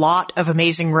devoured a lot of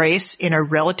Amazing Race in a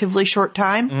relatively short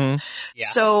time. Mm-hmm. Yeah.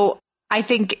 So I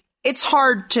think it's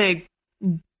hard to,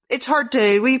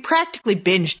 we practically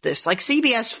binged this. Like,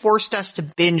 CBS forced us to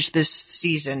binge this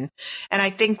season. And I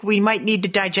think we might need to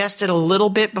digest it a little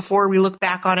bit before we look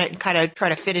back on it and kind of try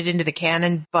to fit it into the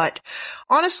canon. But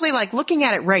honestly, like, looking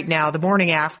at it right now, the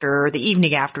morning after, or the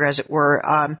evening after, as it were,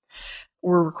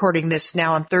 we're recording this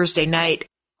now on Thursday night.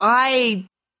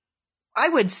 I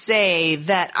would say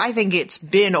that I think it's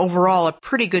been overall a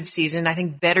pretty good season. I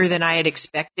think better than I had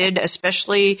expected,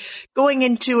 especially going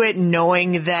into it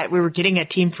knowing that we were getting a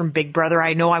team from Big Brother.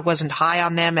 I know I wasn't high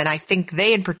on them, and I think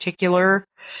they in particular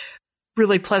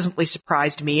really pleasantly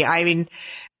surprised me. I mean,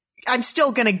 I'm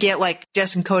still going to get like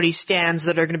Jess and Cody stans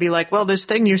that are going to be like, well, this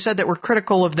thing you said that we're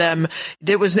critical of them,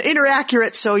 that was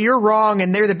inaccurate, so you're wrong,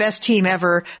 and they're the best team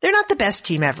ever. They're not the best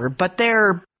team ever, but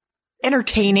they're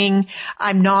entertaining.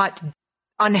 I'm not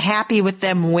unhappy with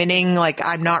them winning. Like,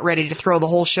 I'm not ready to throw the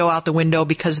whole show out the window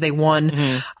because they won.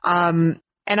 Mm-hmm.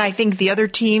 And I think the other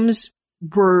teams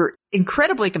were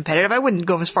incredibly competitive. I wouldn't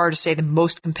go as far to say the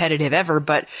most competitive ever,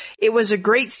 but it was a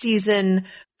great season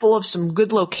full of some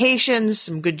good locations,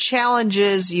 some good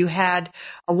challenges. You had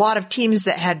a lot of teams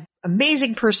that had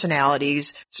amazing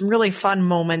personalities, some really fun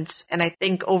moments. And I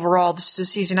think overall, this is a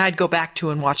season I'd go back to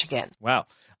and watch again. Wow.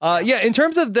 In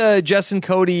terms of the Jess and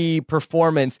Cody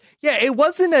performance, it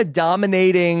wasn't a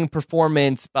dominating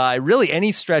performance by really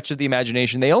any stretch of the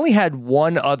imagination. They only had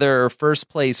one other first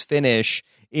place finish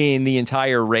in the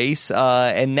entire race,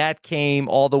 and that came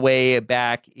all the way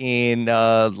back in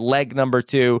leg number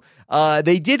 2.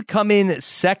 They did come in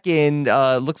second,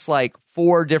 looks like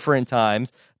 4 different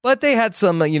times, but they had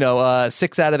some,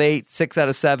 6 out of 8, 6 out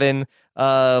of 7,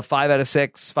 5 out of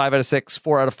 6, 5 out of 6,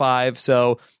 4 out of 5.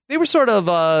 So they were sort of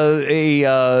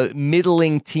a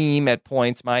middling team at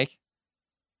points, Mike.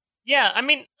 Yeah, I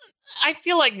mean, I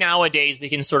feel like nowadays we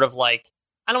can sort of like,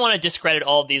 I don't want to discredit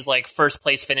all of these like first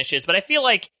place finishes, but I feel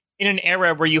like in an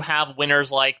era where you have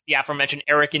winners like the aforementioned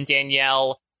Eric and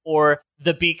Danielle, or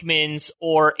the Beekmans,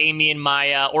 or Amy and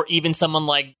Maya, or even someone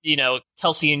like,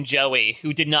 Kelsey and Joey,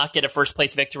 who did not get a first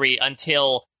place victory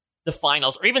until the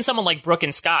finals, or even someone like Brooke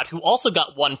and Scott, who also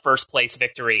got one first place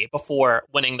victory before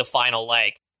winning the final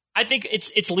leg. I think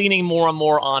it's leaning more and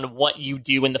more on what you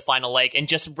do in the final leg and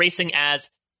just racing as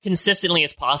consistently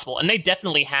as possible. And they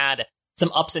definitely had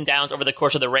some ups and downs over the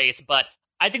course of the race, but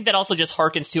I think that also just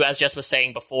harkens to, as Jess was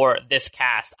saying before, this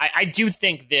cast. I do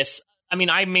think this, I mean,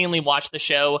 I mainly watched the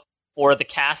show for the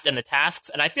cast and the tasks,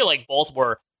 and I feel like both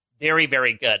were very,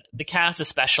 very good. The cast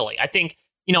especially. I think,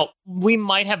 we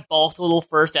might have balked a little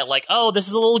first at like, oh, this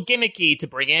is a little gimmicky to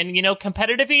bring in,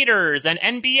 competitive eaters and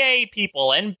NBA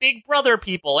people and Big Brother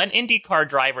people and IndyCar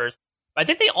drivers. But I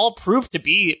think they all proved to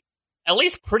be at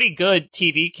least pretty good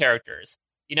TV characters.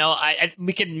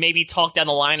 We could maybe talk down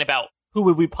the line about who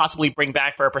would we possibly bring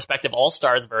back for a prospective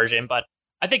All-Stars version, but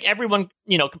I think everyone,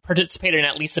 participated in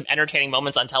at least some entertaining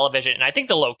moments on television, and I think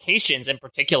the locations in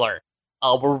particular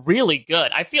were really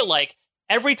good. I feel like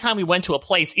every time we went to a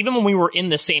place, even when we were in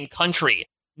the same country,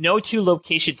 no two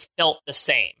locations felt the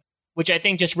same, which I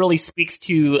think just really speaks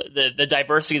to the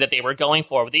diversity that they were going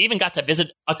for. They even got to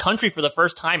visit a country for the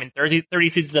first time in 30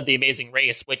 seasons of The Amazing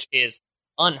Race, which is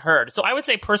unheard. So I would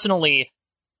say personally,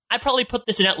 I probably put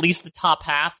this in at least the top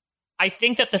half. I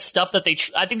think that the stuff that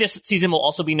I think this season will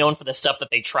also be known for the stuff that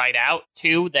they tried out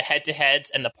too, the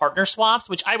head-to-heads and the partner swaps,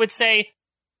 which I would say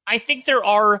I think there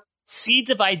are seeds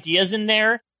of ideas in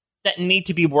there that need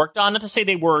to be worked on. Not to say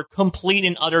they were complete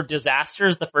and utter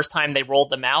disasters the first time they rolled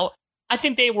them out. I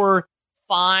think they were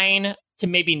fine to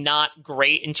maybe not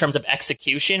great in terms of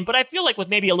execution, but I feel like with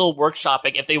maybe a little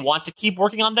workshopping, if they want to keep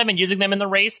working on them and using them in the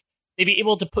race, they'd be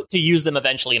able to use them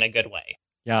eventually in a good way.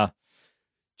 Yeah.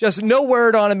 Just no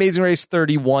word on Amazing Race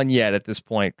 31 yet at this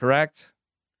point, correct?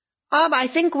 I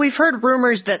think we've heard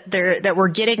rumors that we're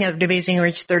getting an Amazing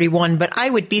Race 31, but I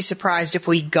would be surprised if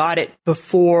we got it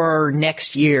before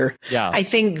next year. Yeah. I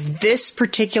think this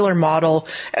particular model,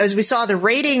 as we saw, the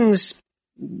ratings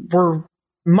were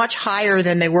much higher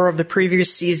than they were of the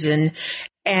previous season,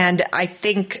 and I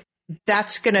think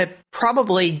that's going to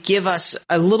probably give us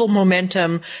a little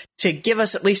momentum to give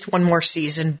us at least one more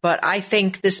season. But I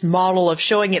think this model of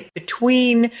showing it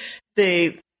between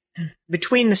the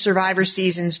Survivor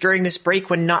seasons during this break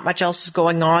when not much else is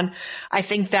going on, I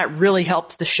think that really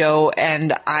helped the show,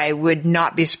 and I would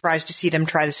not be surprised to see them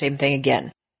try the same thing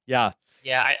again. Yeah.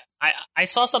 Yeah, I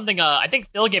saw something, I think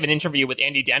Phil gave an interview with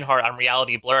Andy Denhart on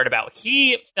Reality Blurred about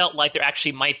he felt like there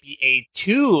actually might be a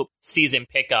 2-season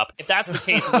pickup. If that's the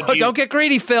case, would you... Don't get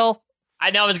greedy, Phil. I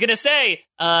know, I was going to say,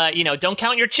 don't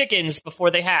count your chickens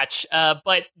before they hatch.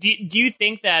 But do you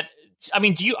think that,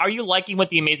 are you liking what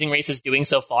The Amazing Race is doing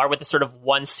so far with the sort of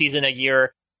 1 season a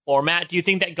year format? Do you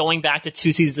think that going back to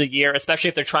 2 seasons a year, especially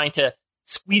if they're trying to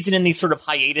squeeze it in these sort of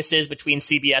hiatuses between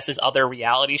CBS's other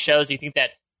reality shows, do you think that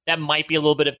might be a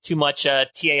little bit of too much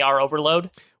TAR overload?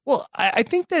 Well, I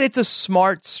think that it's a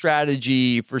smart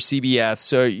strategy for CBS.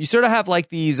 So you sort of have like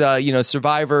these,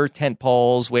 Survivor tent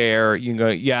poles where,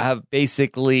 you have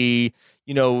basically,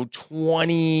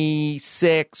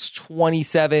 26,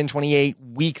 27, 28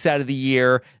 weeks out of the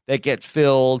year that get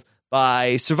filled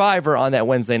by Survivor on that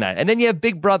Wednesday night. And then you have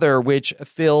Big Brother, which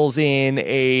fills in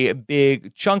a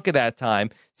big chunk of that time.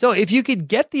 So if you could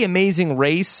get The Amazing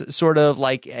Race sort of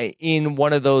like in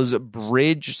one of those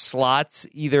bridge slots,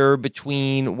 either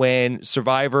between when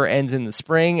Survivor ends in the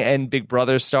spring and Big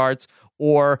Brother starts,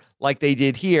 or like they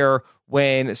did here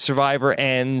when Survivor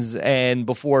ends and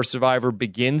before Survivor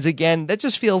begins again, that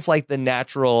just feels like the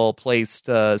natural place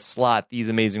to slot these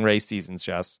Amazing Race seasons,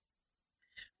 Jess.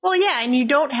 Well, yeah, and you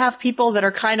don't have people that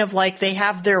are kind of like they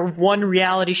have their one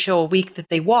reality show a week that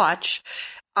they watch.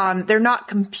 They're not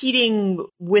competing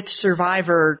with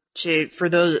Survivor for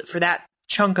that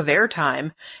chunk of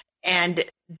airtime, and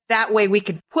that way we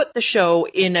can put the show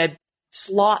in a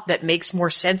slot that makes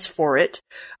more sense for it,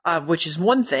 which is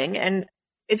one thing. And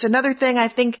it's another thing. I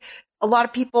think a lot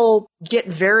of people get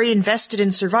very invested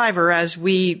in Survivor, as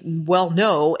we well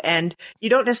know, and you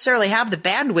don't necessarily have the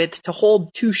bandwidth to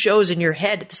hold 2 shows in your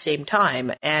head at the same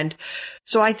time. And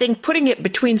so I think putting it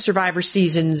between Survivor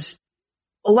seasons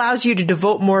allows you to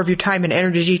devote more of your time and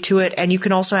energy to it, and you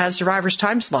can also have Survivor's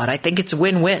time slot. I think it's a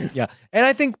win-win. Yeah, and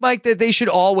I think, Mike, that they should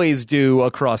always do a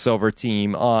crossover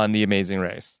team on The Amazing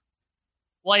Race.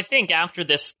 Well, I think after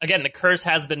this, again, the curse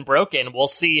has been broken. We'll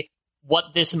see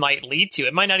what this might lead to.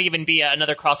 It might not even be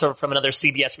another crossover from another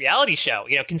CBS reality show.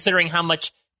 Considering how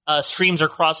much streams are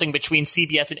crossing between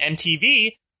CBS and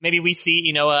MTV, maybe we see,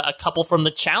 a couple from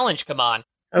The Challenge come on.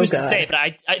 Who's to say?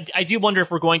 But I do wonder if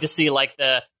we're going to see like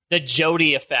the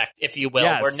Jody effect, if you will,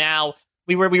 yes. Where now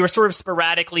we were sort of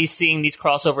sporadically seeing these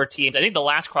crossover teams. I think the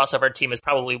last crossover team is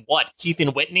probably Keith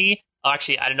and Whitney. Oh,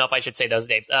 actually, I don't know if I should say those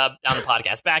names on the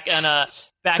podcast. Back in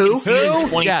season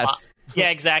 25. Yes. Yeah,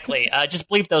 exactly. Just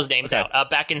bleep those names out.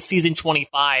 Back in season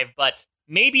 25, but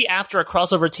maybe after a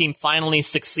crossover team finally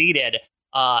succeeded,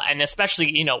 and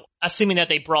especially, assuming that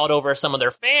they brought over some of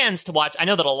their fans to watch. I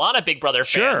know that a lot of Big Brother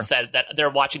fans said that they're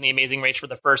watching The Amazing Race for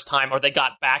the first time, or they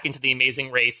got back into The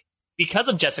Amazing Race because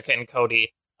of Jessica and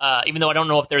Cody. Even though I don't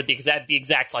know if they're the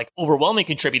exact like overwhelming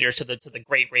contributors to the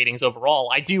great ratings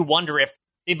overall, I do wonder if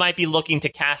they might be looking to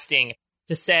casting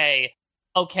to say,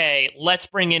 okay, let's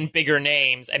bring in bigger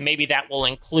names, and maybe that will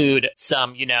include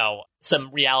some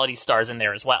reality stars in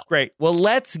there as well. Great. Well,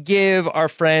 let's give our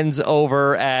friends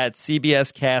over at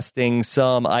CBS Casting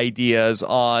some ideas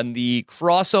on the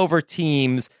crossover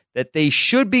teams that they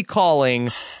should be calling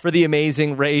for The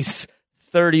Amazing Race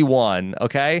 31,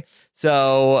 okay?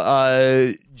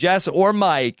 So, Jess or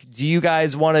Mike, do you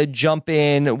guys want to jump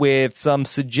in with some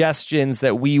suggestions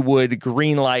that we would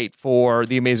greenlight for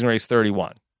The Amazing Race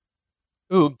 31?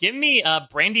 Ooh, give me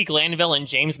Brandi Glanville and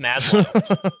James Maslow.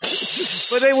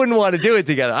 But they wouldn't want to do it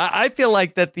together. I feel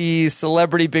like that the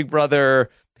Celebrity Big Brother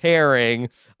pairing,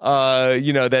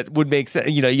 that would make sense.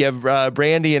 You have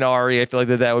Brandi and Ari. I feel like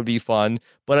that would be fun.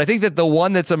 But I think that the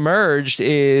one that's emerged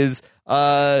is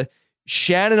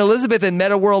Shannon Elizabeth and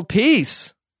Meta World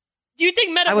Peace. Do you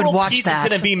think Meta I would World watch Peace that. is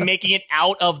going to be making it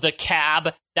out of the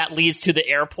cab that leads to the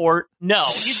airport? No.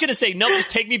 He's going to say, no,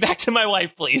 just take me back to my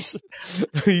wife, please.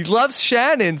 He loves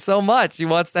Shannon so much. He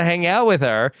wants to hang out with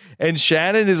her. And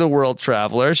Shannon is a world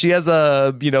traveler. She has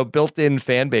a, built-in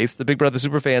fan base. The Big Brother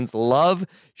superfans love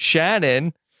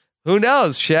Shannon. Who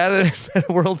knows? Shannon and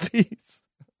World Peace.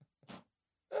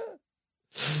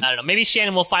 I don't know. Maybe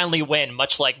Shannon will finally win,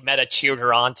 much like Meta cheered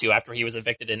her on to after he was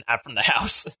evicted from the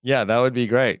house. Yeah, that would be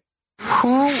great.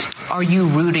 Who are you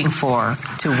rooting for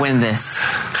to win this?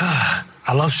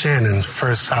 I love Shannon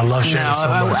first. I love Shannon so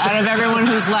much. Out of everyone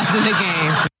who's left in the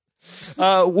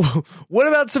game. What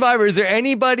about Survivor? Is there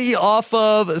anybody off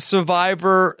of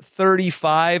Survivor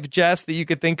 35, Jess, that you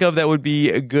could think of that would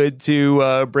be good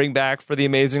to bring back for the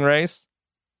Amazing Race?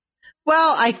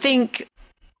 Well, I think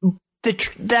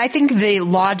the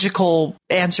logical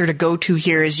answer to go to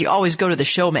here is you always go to the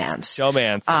showmans.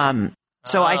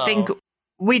 So I think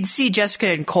we'd see Jessica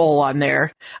and Cole on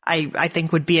there. I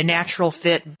think would be a natural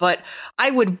fit, but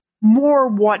I would more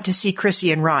want to see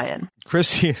Chrissy and Ryan.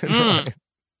 Ryan.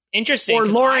 Interesting. Or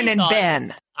Lauren and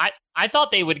Ben. I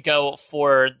thought they would go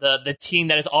for the team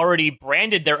that has already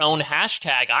branded their own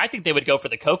hashtag. I think they would go for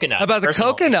the Coconuts. How about the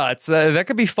Coconuts? That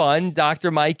could be fun. Dr.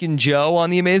 Mike and Joe on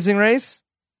the Amazing Race.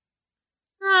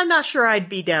 I'm not sure I'd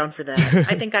be down for that.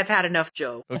 I think I've had enough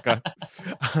Joe. Okay.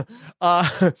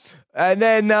 And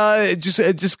then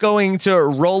just going to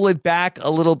roll it back a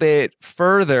little bit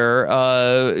further,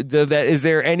 is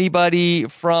there anybody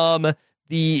from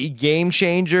the Game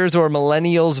Changers or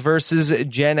Millennials versus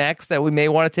Gen X that we may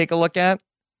want to take a look at?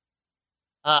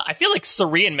 I feel like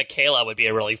Sari and Michaela would be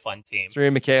a really fun team. Sari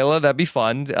and Michaela, that'd be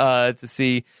fun to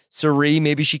see Sari.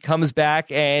 Maybe she comes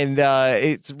back and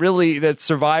it's really that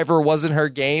Survivor wasn't her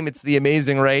game. It's the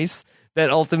Amazing Race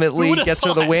that ultimately gets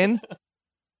her the win.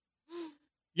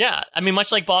 Yeah, I mean,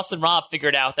 much like Boston Rob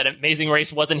figured out that Amazing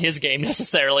Race wasn't his game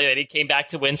necessarily, that he came back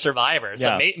to win Survivor.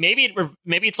 So maybe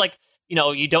it's like,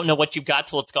 you don't know what you've got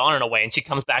till it's gone in a way, and she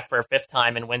comes back for a fifth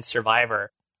time and wins Survivor.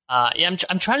 I'm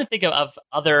trying to think of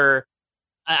other.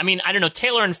 I mean, I don't know.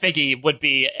 Taylor and Figgy would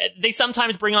be. They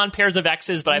sometimes bring on pairs of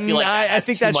X's, but I feel like I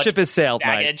think that ship has sailed,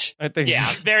 baggage. Mike. I think,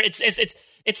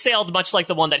 it's sailed much like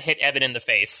the one that hit Evan in the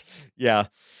face. Yeah.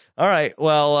 All right.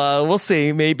 Well, we'll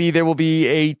see. Maybe there will be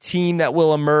a team that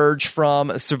will emerge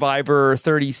from Survivor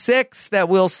 36 that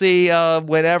we'll see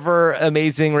whenever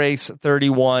Amazing Race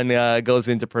 31 goes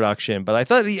into production. But I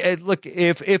thought, look,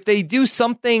 if they do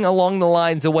something along the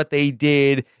lines of what they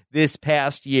did this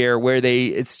past year, where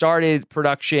it started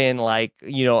production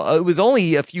it was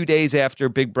only a few days after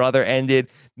Big Brother ended.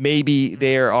 Maybe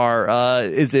there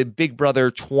is a Big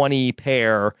Brother 20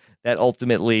 pair that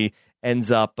ultimately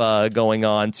ends up going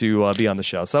on to be on the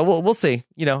show. So we'll see.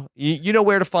 You know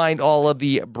where to find all of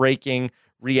the breaking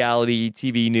reality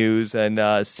TV news.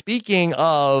 And speaking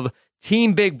of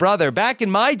Team Big Brother, back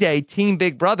in my day, Team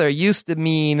Big Brother used to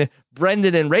mean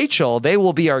Brendan and Rachel. They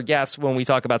will be our guests when we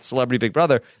talk about Celebrity Big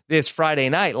Brother this Friday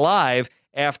night live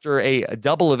after a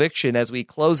double eviction as we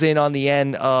close in on the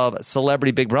end of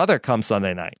Celebrity Big Brother come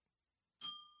Sunday night.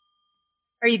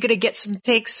 Are you going to get some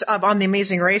takes on the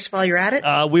Amazing Race while you're at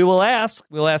it? We will ask.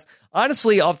 We'll ask.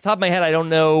 Honestly, off the top of my head, I don't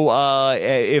know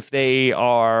if they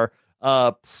are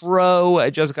pro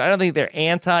Jessica. I don't think they're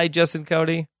anti Jess and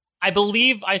Cody. I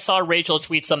believe I saw Rachel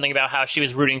tweet something about how she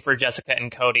was rooting for Jessica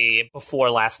and Cody before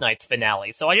last night's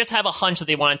finale. So I just have a hunch that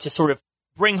they wanted to sort of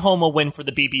bring home a win for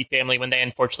the BB family when they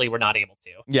unfortunately were not able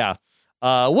to. Yeah.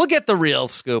 We'll get the real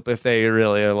scoop if they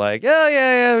really are like,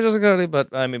 yeah, Jessica Cody. But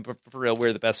I mean, for real,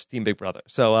 we're the best Team Big Brother.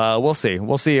 So we'll see.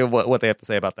 We'll see what they have to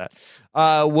say about that.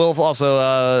 We'll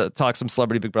also talk some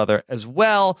Celebrity Big Brother as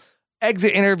well.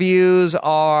 Exit interviews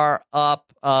are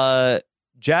up.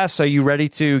 Jess, are you ready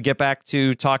to get back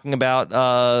to talking about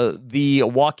The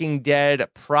Walking Dead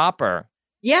proper?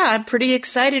 Yeah, I'm pretty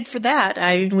excited for that.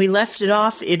 We left it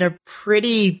off in a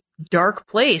pretty dark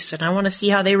place, and I want to see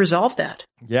how they resolve that.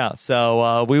 Yeah,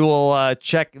 so we will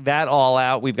check that all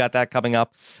out. We've got that coming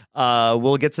up.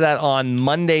 We'll get to that on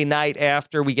Monday night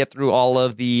after we get through all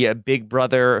of the Big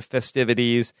Brother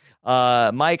festivities.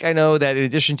 Mike, I know that in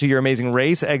addition to your Amazing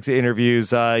Race exit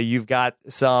interviews, you've got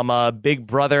some Big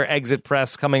Brother exit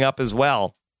press coming up as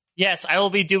well. Yes, I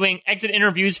will be doing exit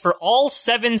interviews for all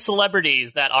 7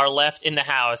 celebrities that are left in the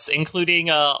house, including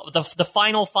the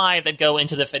final 5 that go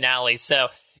into the finale. So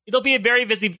it'll be a very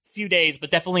busy few days, but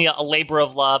definitely a labor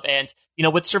of love. And,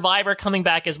 with Survivor coming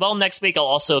back as well next week, I'll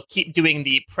also keep doing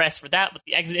the press for that with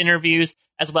the exit interviews,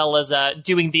 as well as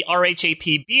doing the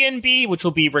RHAP BNB, which will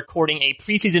be recording a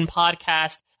preseason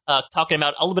podcast, talking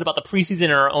about a little bit about the preseason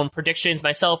and our own predictions.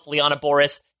 Myself, Liana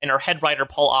Boris, and our head writer,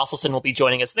 Paul Osselson, will be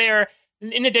joining us there.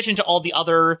 in addition to all the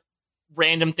other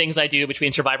random things I do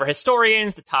between Survivor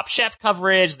Historians, the Top Chef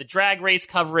coverage, the Drag Race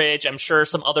coverage. I'm sure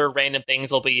some other random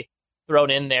things will be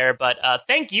thrown in there. But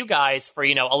thank you guys for,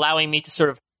 allowing me to sort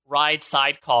of ride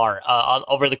sidecar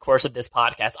over the course of this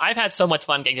podcast. I've had so much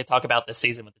fun getting to talk about this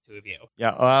season with the two of you.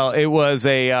 Yeah, well, it was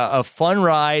a fun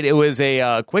ride. It was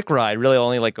a quick ride, really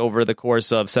only like over the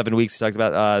course of 7 weeks. We talked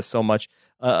about so much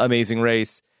Amazing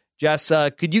Race. Jess,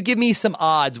 could you give me some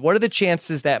odds? What are the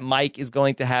chances that Mike is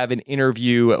going to have an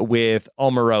interview with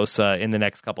Omarosa in the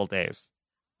next couple of days?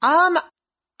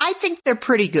 I think they're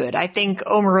pretty good. I think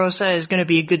Omarosa is going to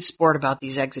be a good sport about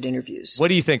these exit interviews. What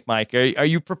do you think, Mike? Are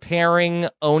you preparing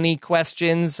Oni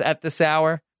questions at this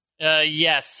hour?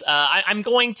 Yes. I'm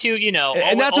going to,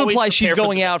 and not to imply she's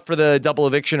going out for the double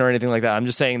eviction or anything like that. I'm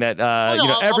just saying that,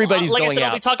 everybody's going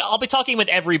out. I'll be talking with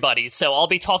everybody. So I'll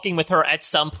be talking with her at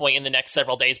some point in the next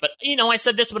several days. But, I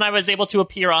said this when I was able to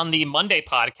appear on the Monday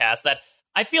podcast that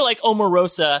I feel like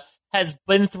Omarosa has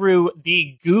been through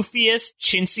the goofiest,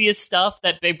 chintziest stuff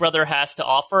that Big Brother has to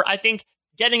offer. I think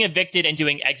getting evicted and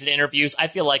doing exit interviews, I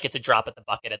feel like it's a drop at the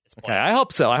bucket at this point. Okay, I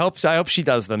hope so. I hope she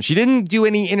does them. She didn't do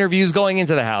any interviews going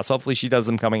into the house. Hopefully she does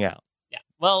them coming out. Yeah.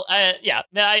 Well,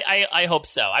 I hope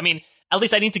so. I mean, at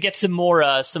least I need to get some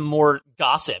more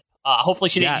gossip. Hopefully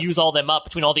she didn't use all them up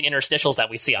between all the interstitials that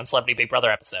we see on Celebrity Big Brother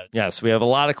episodes. Yes, we have a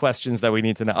lot of questions that we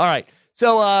need to know. All right.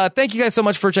 So thank you guys so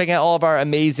much for checking out all of our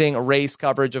Amazing Race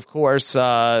coverage, of course.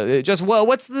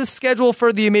 What's the schedule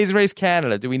for the Amazing Race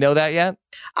Canada? Do we know that yet?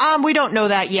 We don't know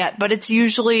that yet, but it's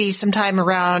usually sometime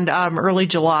around early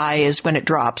July is when it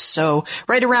drops. So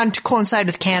right around to coincide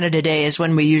with Canada Day is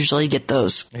when we usually get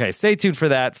those. Okay, stay tuned for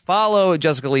that. Follow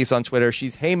Jessica Leese on Twitter.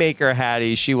 She's Haymaker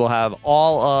Hattie. She will have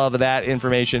all of that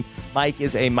information. Mike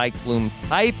is a Mike Bloom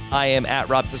type. I am at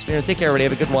Rob Cesternino. Take care, everybody.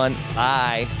 Have a good one.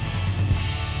 Bye.